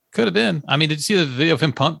 Could have been. I mean, did you see the video of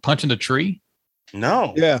him punching the tree?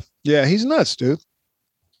 No. Yeah, he's nuts, dude.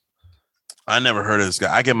 I never heard of this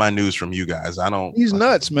guy. I get my news from you guys. I don't. He's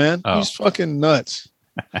nuts, man. Oh. He's fucking nuts.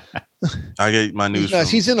 I get my news.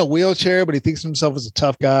 He's in a wheelchair, but he thinks of himself as a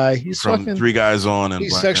tough guy. He's from fucking 3 Guys On, and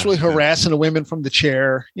he's sexually harassing the women from the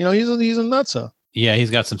chair. He's a nutso. Yeah,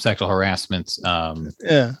 he's got some sexual harassment.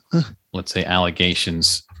 Let's say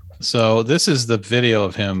allegations So this is the video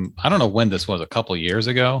of him. I don't know when this was, a couple of years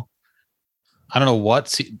ago. I don't know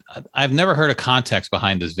what. I've never heard of context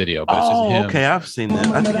behind this video, but it's just him. Okay, I've seen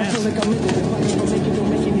that.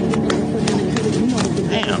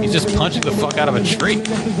 Damn, he's just punching the fuck out of a tree. Yeah.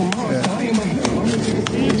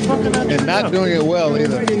 And not doing it well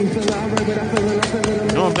either. Doing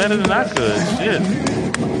better than I could. Shit.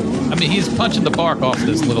 I mean, he's punching the bark off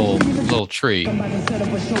this little tree.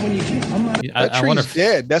 I wonder if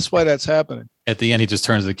dead. That's why that's happening. At the end, he just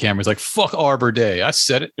turns to the camera. He's like, "Fuck Arbor Day. I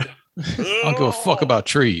said it. I don't give a fuck about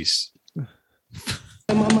trees."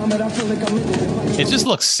 It just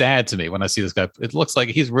looks sad to me when I see this guy. It looks like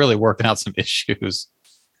he's really working out some issues.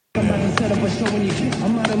 Some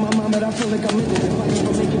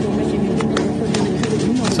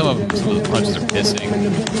of the punches are pissing.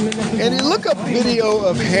 And you look up video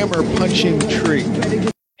of Hammer punching tree.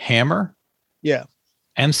 Hammer? Yeah.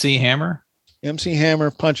 MC Hammer? MC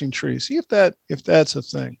Hammer punching trees. See if that's a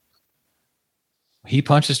thing. He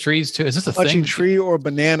punches trees too. Is this a punching thing? Tree or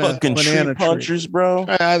banana? Fucking banana tree punchers, bro.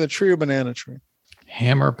 Either tree or banana tree.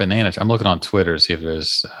 Hammer banana. I'm looking on Twitter to see if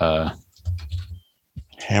there's Hammer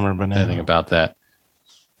banana. Anything about that.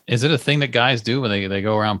 Is it a thing that guys do when they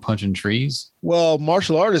go around punching trees? Well,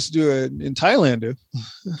 martial artists do it in Thailand. Do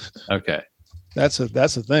okay. That's a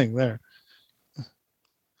thing there.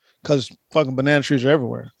 Because fucking banana trees are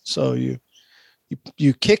everywhere. So you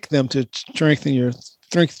kick them to strengthen your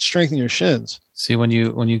shins. See, when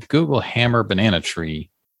you Google hammer banana tree,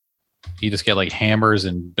 you just get like hammers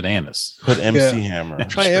and bananas. Put MC Hammer.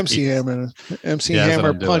 Try MC Hammer. MC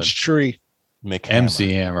Hammer punch tree.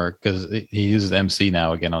 MC Hammer, because he uses MC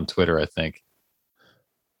now again on Twitter, I think.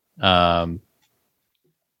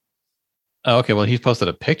 Okay, well, he's posted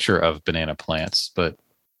a picture of banana plants, but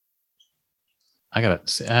I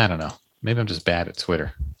don't know. Maybe I'm just bad at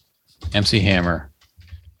Twitter. MC Hammer.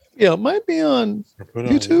 Yeah, it might be on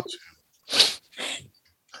YouTube.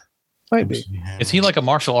 Might be. Is he like a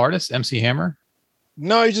martial artist, MC Hammer?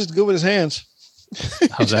 No, he's just good with his hands.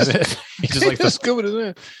 How's that it? He's just good with his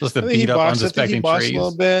hands. Just to beat up unsuspecting trees. A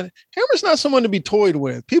little bit. Hammer's not someone to be toyed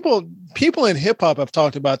with. People in hip hop have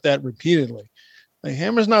talked about that repeatedly. Like,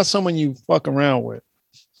 Hammer's not someone you fuck around with.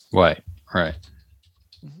 Right.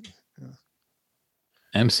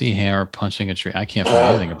 MC Hammer punching a tree. I can't find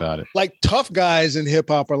anything about it. Like, tough guys in hip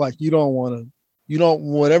hop are like,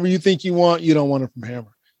 whatever you think you want, you don't want it from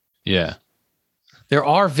Hammer. Yeah. There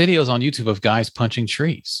are videos on YouTube of guys punching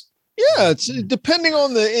trees. Yeah, it's depending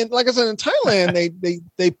on like I said, in Thailand,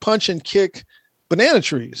 they punch and kick banana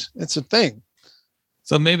trees. It's a thing.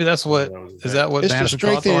 So maybe that's what is that what it's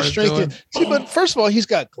strengthening. See, but first of all, he's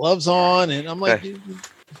got gloves on, and I'm like,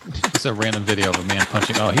 it's a random video of a man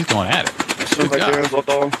punching. Oh, he's going at it.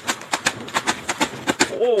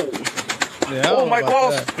 Oh my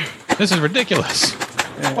God! This is ridiculous.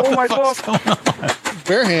 Yeah. Oh my God!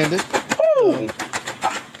 Barehanded. Oh.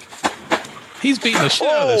 He's beating the shit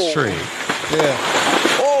out of this tree. Yeah.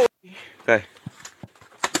 Oh. Okay.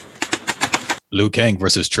 Liu Kang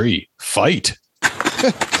versus tree. Fight. Oh,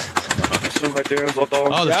 the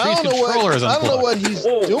tree's controller is unplugged. I don't know what he's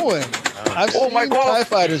doing. I've seen TIE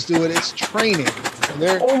fighters do it. It's training.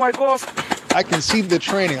 Oh my God. I can see the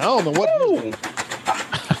training. I don't know what.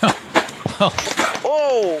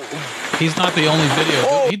 He's not the only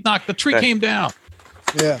video. He knocked the tree came down.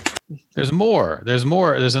 Yeah. There's more. There's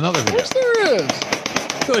another video. Yes, there is.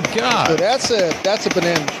 Good God. So that's a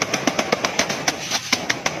banana tree.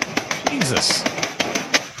 Jesus.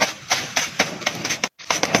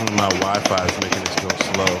 My Wi-Fi is making this go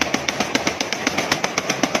slow.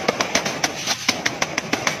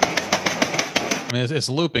 I mean, it's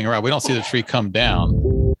looping around. We don't see the tree come down.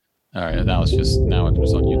 All right, now it was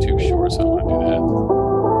on YouTube Short, so I want to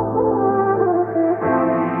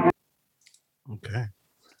do that. Okay.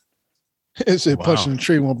 Is it punching the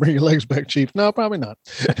tree won't bring your legs back, Chief? No, probably not.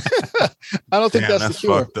 I don't think that's the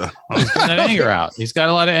cure. He's getting that anger out. He's got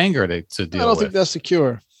a lot of anger to deal with. I don't think that's the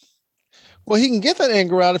cure. Well, he can get that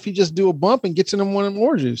anger out if he just do a bump and gets in one of them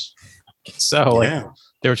oranges. So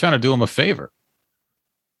they were trying to do him a favor.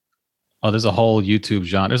 Oh, there's a whole YouTube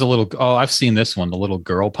genre. There's a little. Oh, I've seen this one. The little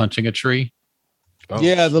girl punching a tree. Oh,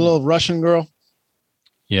 yeah, the little Russian girl.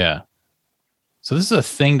 Yeah. So this is a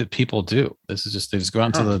thing that people do. This is they just go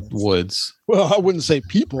out into the woods. Well, I wouldn't say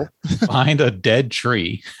people. Find a dead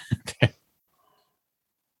tree.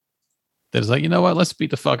 There's like, you know what? Let's beat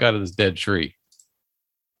the fuck out of this dead tree.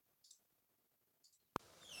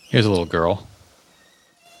 Here's a little girl.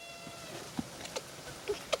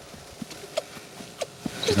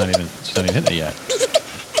 She's not even hitting it yet.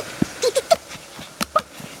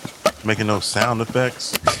 Making no sound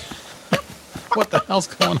effects. What the hell's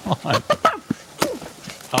going on?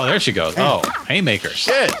 Oh, there she goes. Oh, haymakers.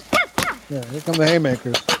 Shit. Yeah, here come the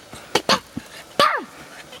haymakers.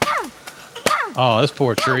 Oh, this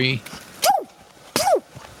poor tree.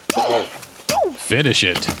 Finish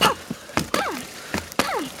it.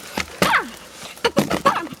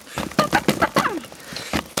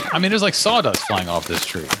 I mean, there's like sawdust flying off this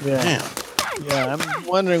tree. Yeah. Damn. Yeah, I'm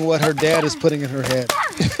wondering what her dad is putting in her head.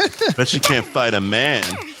 Bet she can't fight a man.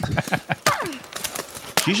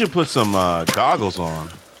 She should put some goggles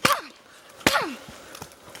on.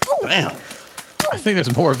 Damn. I think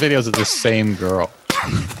there's more videos of this same girl.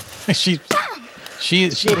 she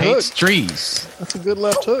hates trees. That's a good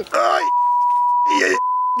left hook.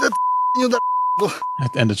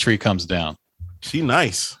 And the tree comes down. She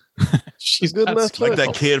nice. She's good left Like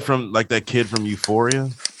hook. that kid from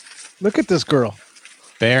Euphoria. Look at this girl.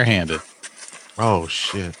 Barehanded. Oh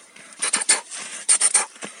shit.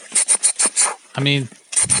 I mean,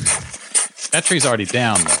 that tree's already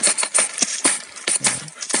down though.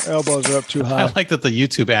 Elbows are up too high. I like that the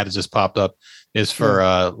YouTube ad that just popped up is for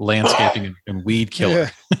landscaping and weed killer. Yeah.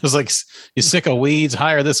 It was like, you sick of weeds?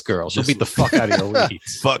 Hire this girl. She'll beat the fuck out of your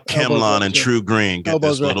weeds. Fuck Kemlon and True Green. Get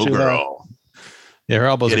Elbows this up little too girl. Yeah, her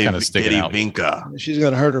elbows are kind of sticking out. Vinca. She's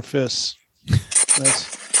gonna hurt her fists.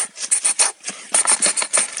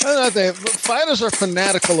 I don't know, fighters are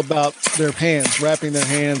fanatical about their hands, wrapping their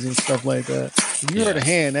hands and stuff like that. If you hurt a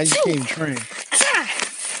hand, now you can't even train.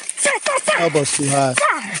 Elbows too high.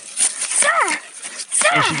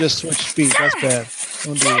 And she just switched feet. That's bad.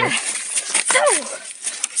 Don't do that.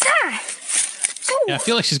 Yeah, I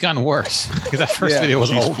feel like she's gotten worse because that first video was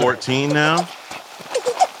She's old. 14 now.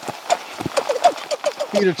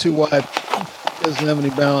 Feet are too wide. Doesn't have any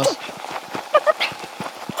balance.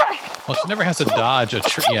 Well, she never has to dodge a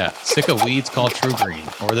tree. Yeah, sick of weeds called True Green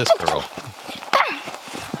or this girl.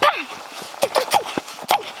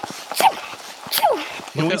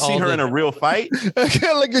 Can we see her in a real fight? I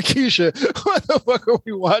can't look at Keisha. What the fuck are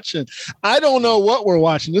we watching? I don't know what we're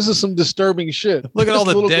watching. This is some disturbing shit. Look at all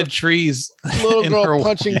the dead trees. Little in girl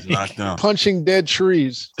her punching dead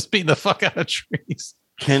trees. Just beating the fuck out of trees.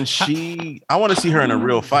 Can she? I want to see her in a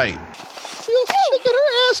real fight. She'll get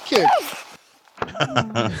her ass kicked.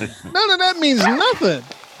 None of that means nothing.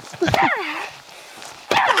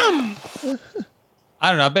 I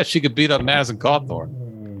don't know. I bet she could beat up Madison Cawthorn.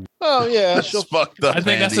 Oh yeah, She's fucked up. I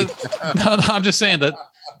think Andy. no, I'm just saying that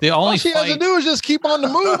the only all she has to do is just keep on the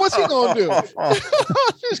move. What's he gonna do?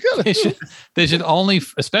 She's gonna they should only,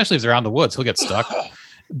 especially if they're out in the woods, he'll get stuck.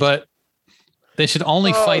 But they should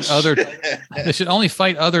only fight other. They should only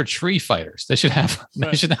fight other tree fighters. They should have.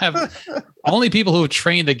 They should have only people who have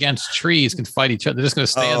trained against trees can fight each other. They're just going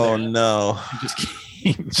to stand there. Oh no!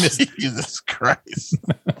 And just keep Jesus Christ!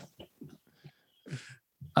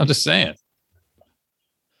 I'm just saying.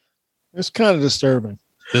 It's kind of disturbing.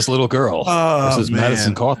 This little girl versus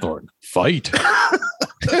Madison Cawthorn. Fight.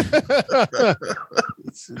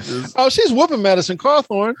 Oh, she's whooping Madison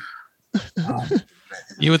Cawthorn.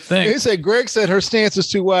 You would think. They say Greg said her stance is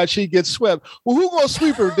too wide. She gets swept. Well, who gonna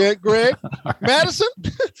sweep her, Greg? Madison?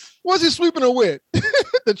 What's he sweeping her with?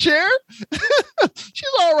 The chair?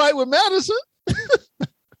 She's all right with Madison.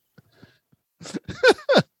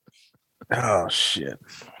 Oh shit!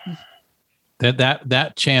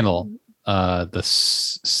 That channel, the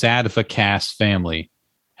Sadvacast family,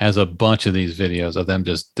 has a bunch of these videos of them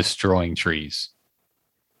just destroying trees.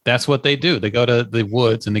 That's what they do. They go to the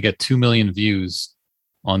woods and they get 2 million views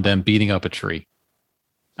on them beating up a tree.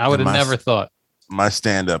 I would have never thought. My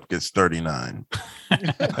stand-up gets 39.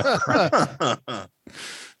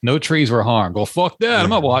 No trees were harmed. Well, fuck that. I'm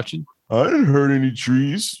not watching. I didn't hurt any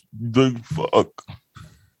trees. The fuck.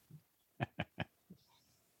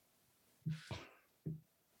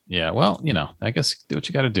 Yeah, well, you know, I guess do what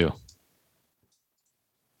you got to do.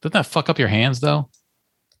 Doesn't that fuck up your hands, though?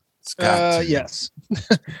 Yes.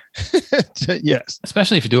 Yes.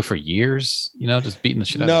 Especially if you do it for years, you know, just beating the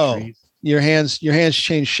shit out of trees. Your hands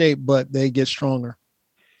change shape, but they get stronger.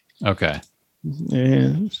 Okay.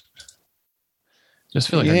 Yeah. Just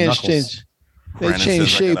feel like your your hands knuckles. change. They change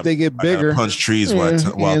shape. They get bigger. Punch trees while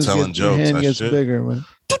telling jokes. Your hand gets bigger. Man.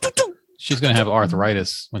 She's going to have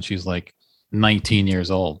arthritis when she's like 19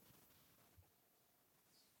 years old.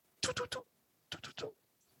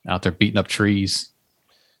 Out there beating up trees.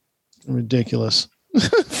 Ridiculous.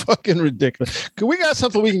 Fucking ridiculous. We got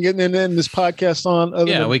something we can get in this podcast on?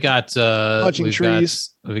 Yeah, we got punching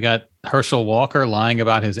trees. We got Herschel Walker lying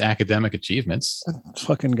about his academic achievements.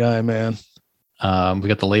 Fucking guy, man. We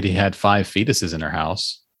got the lady who had 5 fetuses in her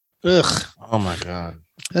house. Ugh. Oh my god.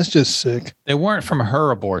 That's just sick. They weren't from her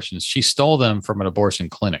abortions. She stole them from an abortion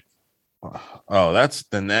clinic. Oh, that's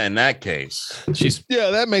then in that case.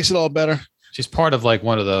 That makes it all better. She's part of like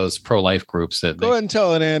one of those pro-life groups that go ahead and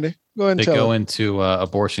tell it, Andy. Go ahead and tell it. They go into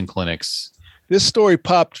abortion clinics. This story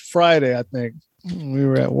popped Friday, I think. We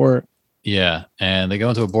were at work. Yeah, and they go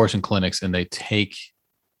into abortion clinics and they take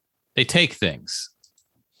things.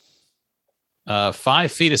 5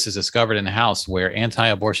 fetuses discovered in a house where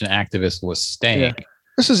anti-abortion activist was staying. Yeah.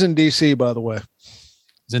 This is in D.C., by the way.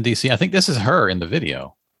 It's in D.C. I think this is her in the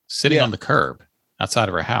video, sitting on the curb outside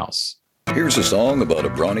of her house. Here's a song about a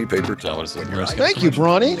brawny paper towel. Thank you,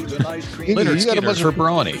 Brawny. You got a bunch of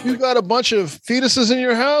Brawny. You got a bunch of fetuses in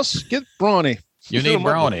your house? Get Brawny. You need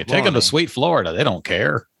Brawny. Take them to sweet Florida. They don't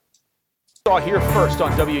care. Saw here first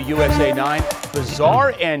on WUSA 9.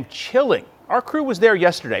 Bizarre and chilling. Our crew was there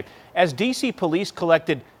yesterday as D.C. police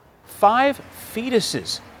collected 5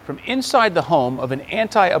 fetuses from inside the home of an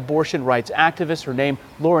anti-abortion rights activist. Her name,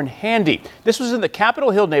 Lauren Handy. This was in the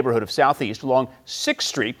Capitol Hill neighborhood of Southeast along 6th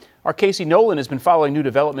Street. Our Casey Nolan has been following new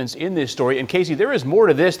developments in this story. And Casey, there is more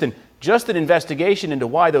to this than just an investigation into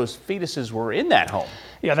why those fetuses were in that home.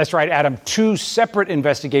 Yeah, that's right, Adam. 2 separate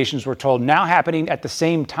investigations, we're told, now happening at the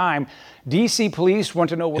same time. D.C. police want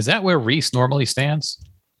to know... Is that where Reese normally stands?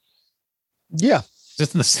 Yeah.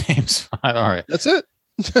 Just in the same spot. All right. That's it.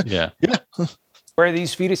 Yeah. Where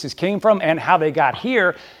these fetuses came from and how they got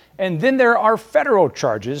here. And then there are federal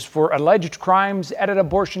charges for alleged crimes at an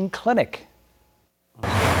abortion clinic.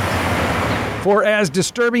 For as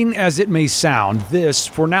disturbing as it may sound, this,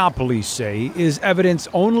 for now police say, is evidence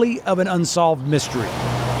only of an unsolved mystery.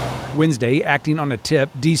 Wednesday, acting on a tip,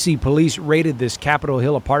 D.C. police raided this Capitol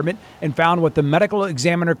Hill apartment and found what the medical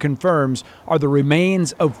examiner confirms are the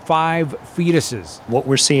remains of 5 fetuses. What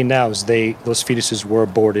we're seeing now is those fetuses were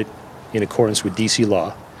aborted in accordance with D.C.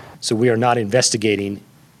 law. So we are not investigating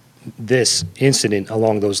this incident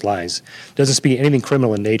along those lines. Doesn't speak anything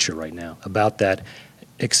criminal in nature right now about that,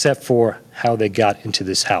 except for how they got into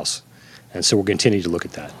this house. And so we'll continue to look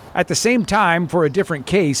at that. At the same time, for a different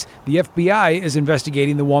case, the FBI is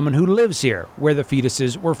investigating the woman who lives here, where the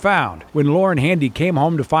fetuses were found. When Lauren Handy came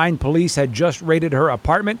home to find police had just raided her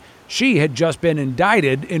apartment, she had just been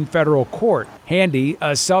indicted in federal court. Handy,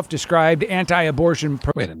 a self-described anti-abortion...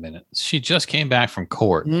 Wait a minute. She just came back from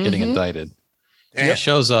court getting indicted. She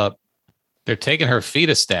shows up. They're taking her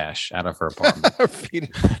fetus stash out of her apartment.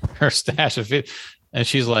 her stash of fetus. And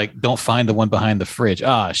she's like, don't find the one behind the fridge.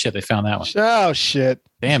 Ah, shit, they found that one. Oh, shit.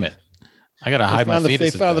 Damn it. I got to hide my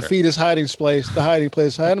fetus. They found the fetus hiding place.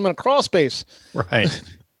 I had them in a crawl space. Right.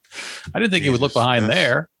 I didn't think he would look behind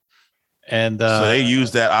there. And so they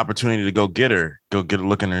used that opportunity to go get her,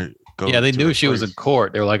 look in her. They knew she was in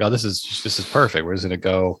court. They were like, oh, this is perfect. We're just going to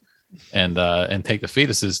go and take the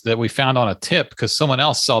fetuses that we found on a tip because someone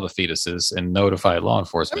else saw the fetuses and notified law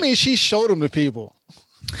enforcement. I mean, she showed them to people.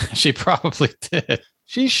 She probably did.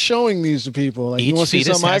 She's showing these to people. Like, you want to see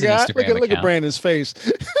something I got? Look at Brandon's face.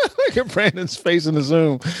 Look at Brandon's face in the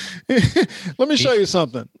Zoom. Let me show you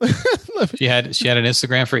something. She had an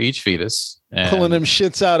Instagram for each fetus. Pulling them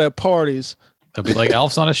shits out at parties. They'll be like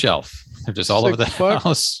elves on a shelf. They're just all over the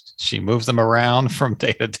house. She moves them around from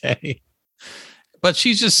day to day. But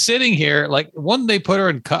she's just sitting here. Like, wouldn't they put her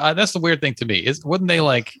in? That's the weird thing to me. Wouldn't they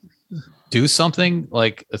like do something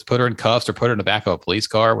like let's put her in cuffs or put her in the back of a police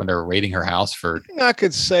car when they're raiding her house for? The thing I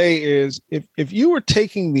could say is if you were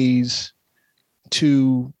taking these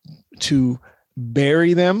to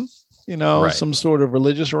bury them, some sort of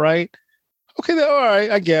religious rite. Okay, all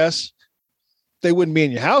right, I guess they wouldn't be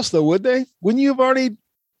in your house though, would they? Wouldn't you have already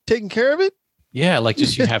taken care of it? Yeah, like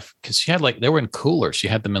just because she had they were in coolers. She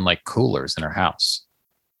had them in like coolers in her house,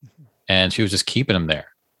 and she was just keeping them there.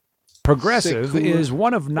 Progressive is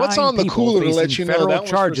one of 9 What's on the cooler to let you know that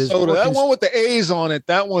charges. That one with the A's on it.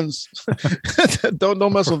 That one's don't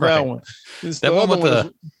mess with that one. That one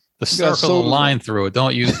with the circle line through it.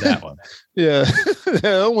 Don't use that one. Yeah,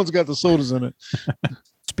 that one's got the sodas in it.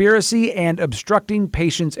 Conspiracy and obstructing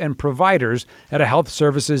patients and providers at a health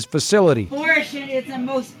services facility. Abortion is the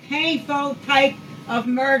most painful type of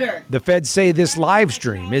murder. The feds say this live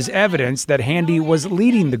stream is evidence that Handy was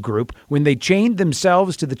leading the group when they chained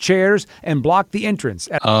themselves to the chairs and blocked the entrance.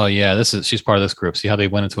 Oh yeah, she's part of this group. See how they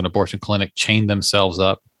went into an abortion clinic, chained themselves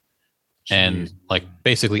up, and like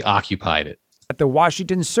basically occupied it. At the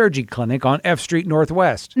Washington Surgery Clinic on F Street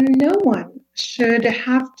Northwest. No one should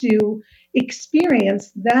have to experience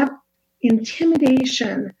that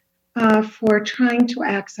intimidation for trying to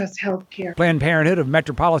access health care. Planned Parenthood of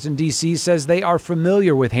Metropolitan D.C. says they are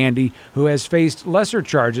familiar with Handy, who has faced lesser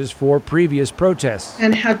charges for previous protests.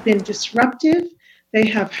 And have been disruptive. They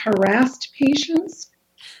have harassed patients.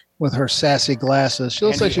 with her sassy glasses. She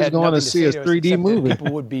looks like she's going to see a 3D movie.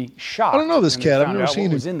 People would be shocked. I don't know this cat. I've never seen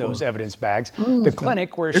what it. Was in those evidence bags. The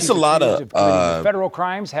clinic where It's she a lot of committing federal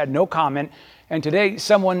crimes had no comment. And today,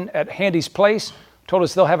 someone at Handy's Place told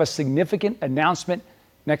us they'll have a significant announcement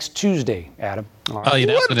next Tuesday, Adam. The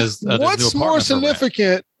announcement is what's more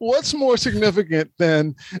significant? What's more significant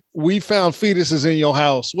than we found fetuses in your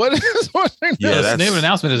house? What is more significant? Yeah, the name of the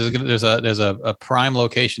announcement is there's a prime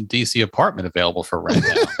location DC apartment available for rent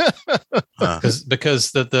now.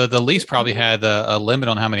 Because the lease probably had a limit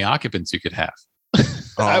on how many occupants you could have.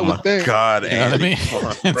 I would think. God, you know what I mean?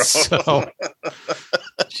 And so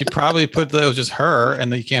she probably put that it was just her,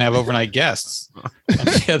 and then you can't have overnight guests.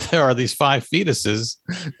 And yet there are these 5 fetuses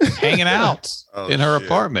hanging out in her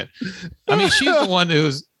apartment. I mean, she's the one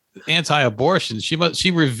who's anti-abortion.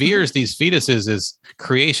 She reveres these fetuses as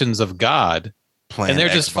creations of God, and they're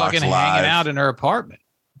just Xbox fucking Live. hanging out in her apartment.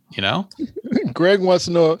 You know, Greg wants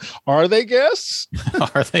to know: are they guests?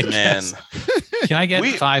 Are they guests? Can I get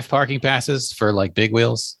 5 parking passes for like big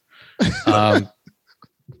wheels?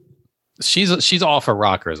 She's off a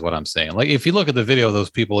rocker, is what I'm saying. Like, if you look at the video of those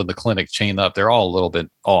people in the clinic chained up, they're all a little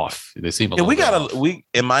bit off. They seem a little bit off.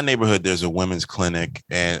 In my neighborhood, there's a women's clinic,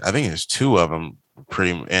 and I think there's 2 of them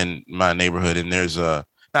in my neighborhood. And there's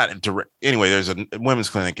there's a women's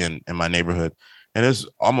clinic in my neighborhood. And there's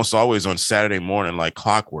almost always on Saturday morning, like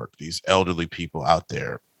clockwork, these elderly people out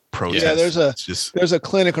there protesting. Yeah, there's a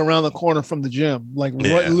clinic around the corner from the gym,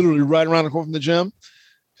 literally right around the corner from the gym.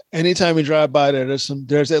 Anytime you drive by there,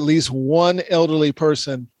 there's at least one elderly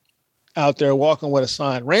person out there walking with a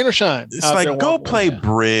sign, rain or shine. It's like, go play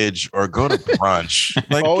bridge or go to brunch.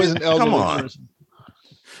 Like, always an elderly person.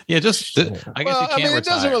 Yeah, I guess you can't retire. It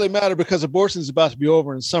doesn't really matter because abortion is about to be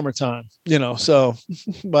over in summertime, so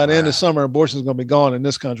by the end of summer, abortion is going to be gone in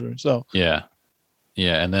this country. So yeah,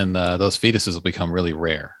 and then those fetuses will become really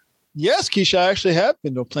rare. Yes, Keisha, I actually have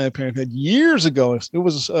been to a Planned Parenthood years ago. It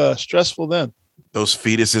was stressful then. Those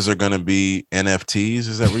fetuses are going to be NFTs.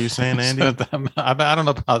 Is that what you're saying, Andy? I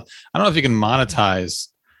don't know if you can monetize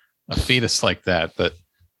a fetus like that, but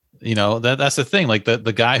that's the thing. Like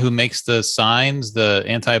the guy who makes the signs, the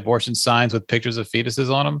anti-abortion signs with pictures of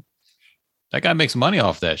fetuses on them, that guy makes money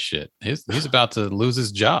off that shit. He's about to lose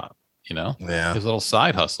his job. Yeah, his little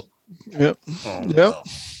side hustle. Yep. Yep.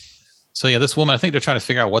 So yeah, this woman, I think they're trying to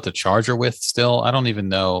figure out what to charge her with still. I don't even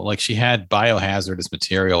know. Like, she had biohazardous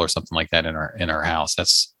material or something like that in her house.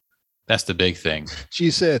 That's the big thing.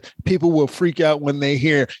 She said people will freak out when they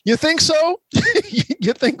hear, you think so?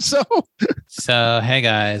 You think so? So, hey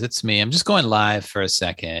guys, it's me. I'm just going live for a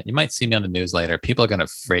second. You might see me on the news later. People are going to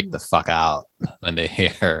freak the fuck out when they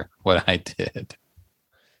hear what I did.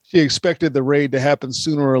 She expected the raid to happen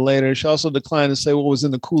sooner or later. She also declined to say what was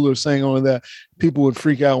in the cooler, saying only that people would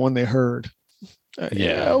freak out when they heard.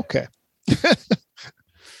 Yeah. Okay.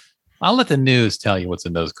 I'll let the news tell you what's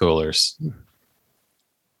in those coolers.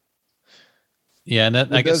 Yeah, and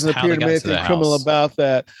I guess doesn't appear to be anything criminal about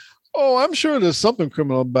that. Oh, I'm sure there's something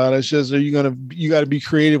criminal about it. It's just, you got to be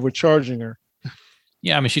creative with charging her.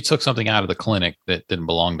 Yeah, I mean, she took something out of the clinic that didn't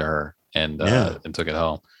belong to her and took it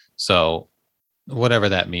home. So whatever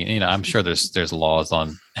that means, I'm sure there's laws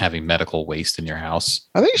on having medical waste in your house.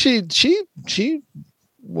 I think she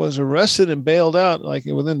was arrested and bailed out like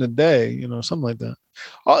within the day, something like that.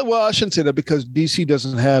 Oh, well, I shouldn't say that because DC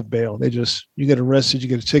doesn't have bail. You get arrested, you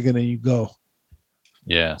get a ticket, and you go.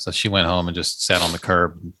 Yeah, so she went home and just sat on the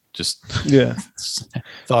curb, and just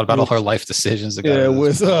thought about all her life decisions.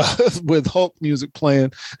 With Hulk music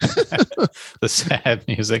playing, the sad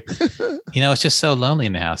music. It's just so lonely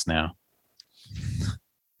in the house now.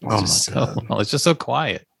 It's just so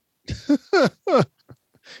quiet.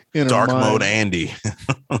 Dark mode, Andy.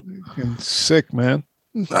 Sick, man.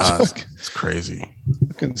 It's crazy.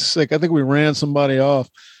 Fucking sick. I think we ran somebody off.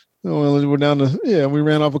 We're down to we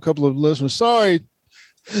ran off a couple of listeners. Sorry,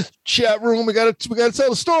 chat room. We gotta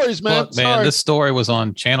tell the stories, man. Look, man, this story was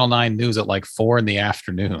on Channel 9 News at like 4 p.m.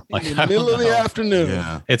 Like in the middle of the afternoon.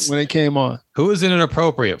 Yeah. It's when it came on. Who is it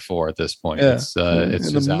inappropriate for at this point? Yeah. It's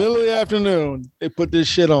in the middle of the afternoon. They put this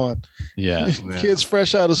shit on. Yeah. Kids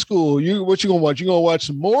fresh out of school. What you gonna watch? You gonna watch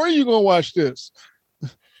some more? Or you gonna watch this?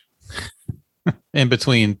 In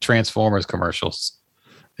between Transformers commercials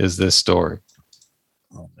is this story.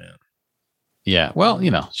 Oh man. Yeah. Well,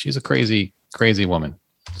 she's a crazy woman.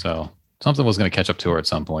 So something was going to catch up to her at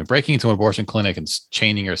some point. Breaking into an abortion clinic and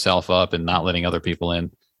chaining yourself up and not letting other people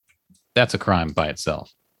in, that's a crime by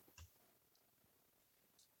itself.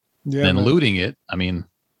 Yeah. And looting it, I mean,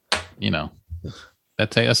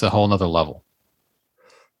 that's a whole nother level.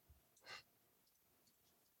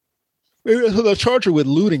 Maybe they'll charge her with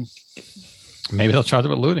looting. Maybe they'll charge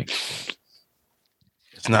them with looting.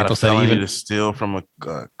 It's not a felony to steal from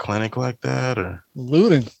a clinic like that, or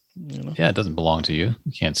looting. Yeah, it doesn't belong to you.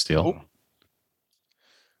 You can't steal.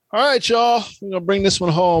 All right, y'all. We're gonna bring this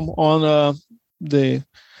one home on the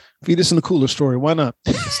Fetus in the Cooler story. Why not?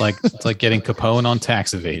 It's like getting Capone on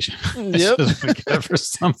tax evasion. Yep. For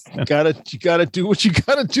something. You gotta do what you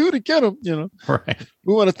gotta do to get him. Right.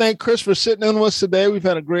 We want to thank Chris for sitting in with us today. We've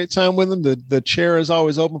had a great time with him. The chair is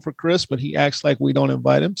always open for Chris, but he acts like we don't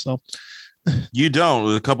invite him. So you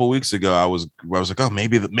don't. A couple of weeks ago, I was like, oh,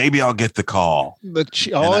 maybe I'll get the call. Let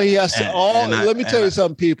me tell you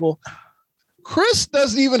something, people. Chris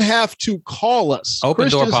doesn't even have to call us.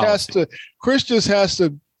 Chris just has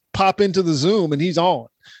to pop into the Zoom and he's on.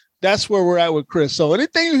 That's where we're at with Chris. So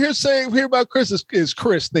anything you hear about Chris is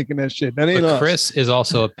Chris thinking that shit. That ain't us. Chris is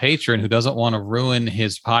also a patron who doesn't want to ruin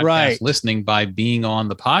his podcast listening by being on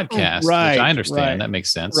the podcast, which I understand. That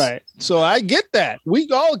makes sense. Right. So I get that. We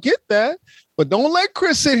all get that. But don't let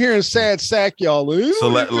Chris sit here and sad sack y'all. So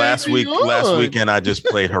last weekend I just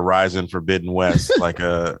played Horizon Forbidden West like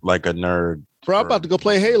a nerd. Bro, I'm about to go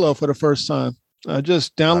play Halo for the first time. I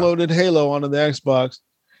just downloaded Halo onto the Xbox.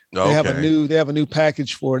 Okay. They have a new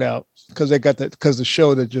package for it out because the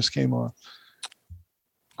show that just came on.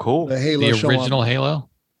 Cool. The original Halo.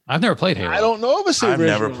 I've never played Halo. I don't know if it's the original.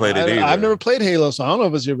 I've never played it either. I've never played Halo, so I don't know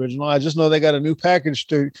if it's the original. I just know they got a new package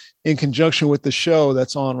in conjunction with the show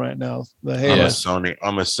that's on right now. The Halo.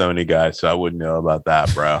 I'm a Sony guy, so I wouldn't know about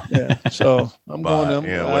that, bro. Yeah. So I'm going to.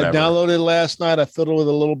 Yeah, I downloaded it last night. I fiddled with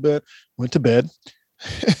it a little bit. Went to bed,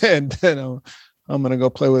 and then I'm gonna go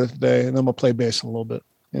play with it today, and I'm gonna play bass a little bit.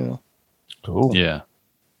 Cool. Yeah.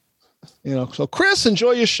 So Chris,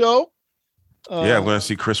 enjoy your show. Yeah, I'm going to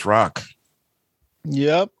see Chris rock.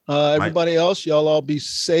 Yep. Everybody else, y'all all be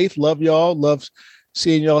safe. Love y'all. Love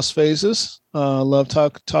seeing y'all's faces. Love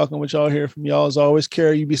talking with y'all, hear from y'all as always.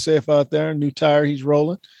 Carrie, you be safe out there. New tire, he's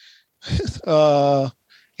rolling.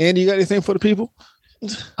 Andy, you got anything for the people?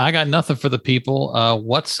 I got nothing for the people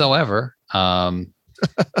whatsoever.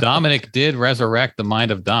 Dominic did resurrect the mind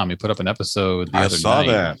of Dom. He put up an episode the other night. I saw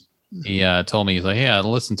that. He told me, he's like, "Yeah,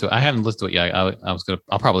 listen to it." I haven't listened to it yet.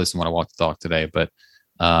 I'll probably listen when I walk the dog today. But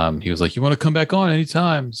he was like, "You want to come back on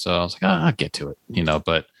anytime?" So I was like, "I'll get to it,"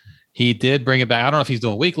 But he did bring it back. I don't know if he's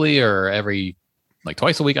doing weekly or every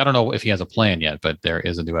twice a week. I don't know if he has a plan yet, but there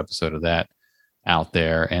is a new episode of that out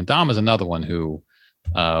there. And Dom is another one who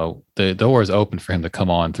the door is open for him to come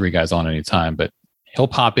on. 3 guys on anytime, but he'll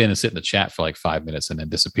pop in and sit in the chat for 5 minutes and then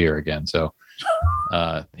disappear again. So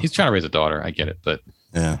he's trying to raise a daughter. I get it, but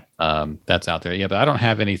yeah, that's out there. Yeah, but I don't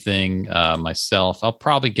have anything myself. I'll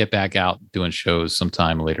probably get back out doing shows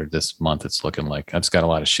sometime later this month. It's looking like I've just got a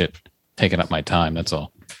lot of shit taking up my time. That's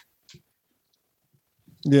all.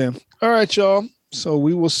 Yeah. All right, y'all. So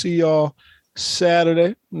we will see y'all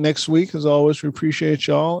Saturday next week. As always, we appreciate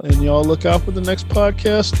y'all, and y'all look out for the next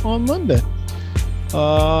podcast on Monday.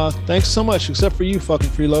 Thanks so much, except for you fucking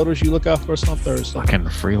freeloaders. You look out for us on Thursday. Fucking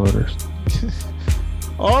freeloaders.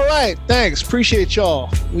 All right, thanks. Appreciate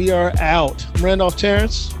y'all. We are out. I'm Randolph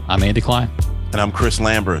Terrence. I'm Andy Klein. And I'm Chris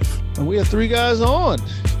Lamberth. And we have 3 guys on.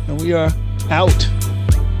 And we are out.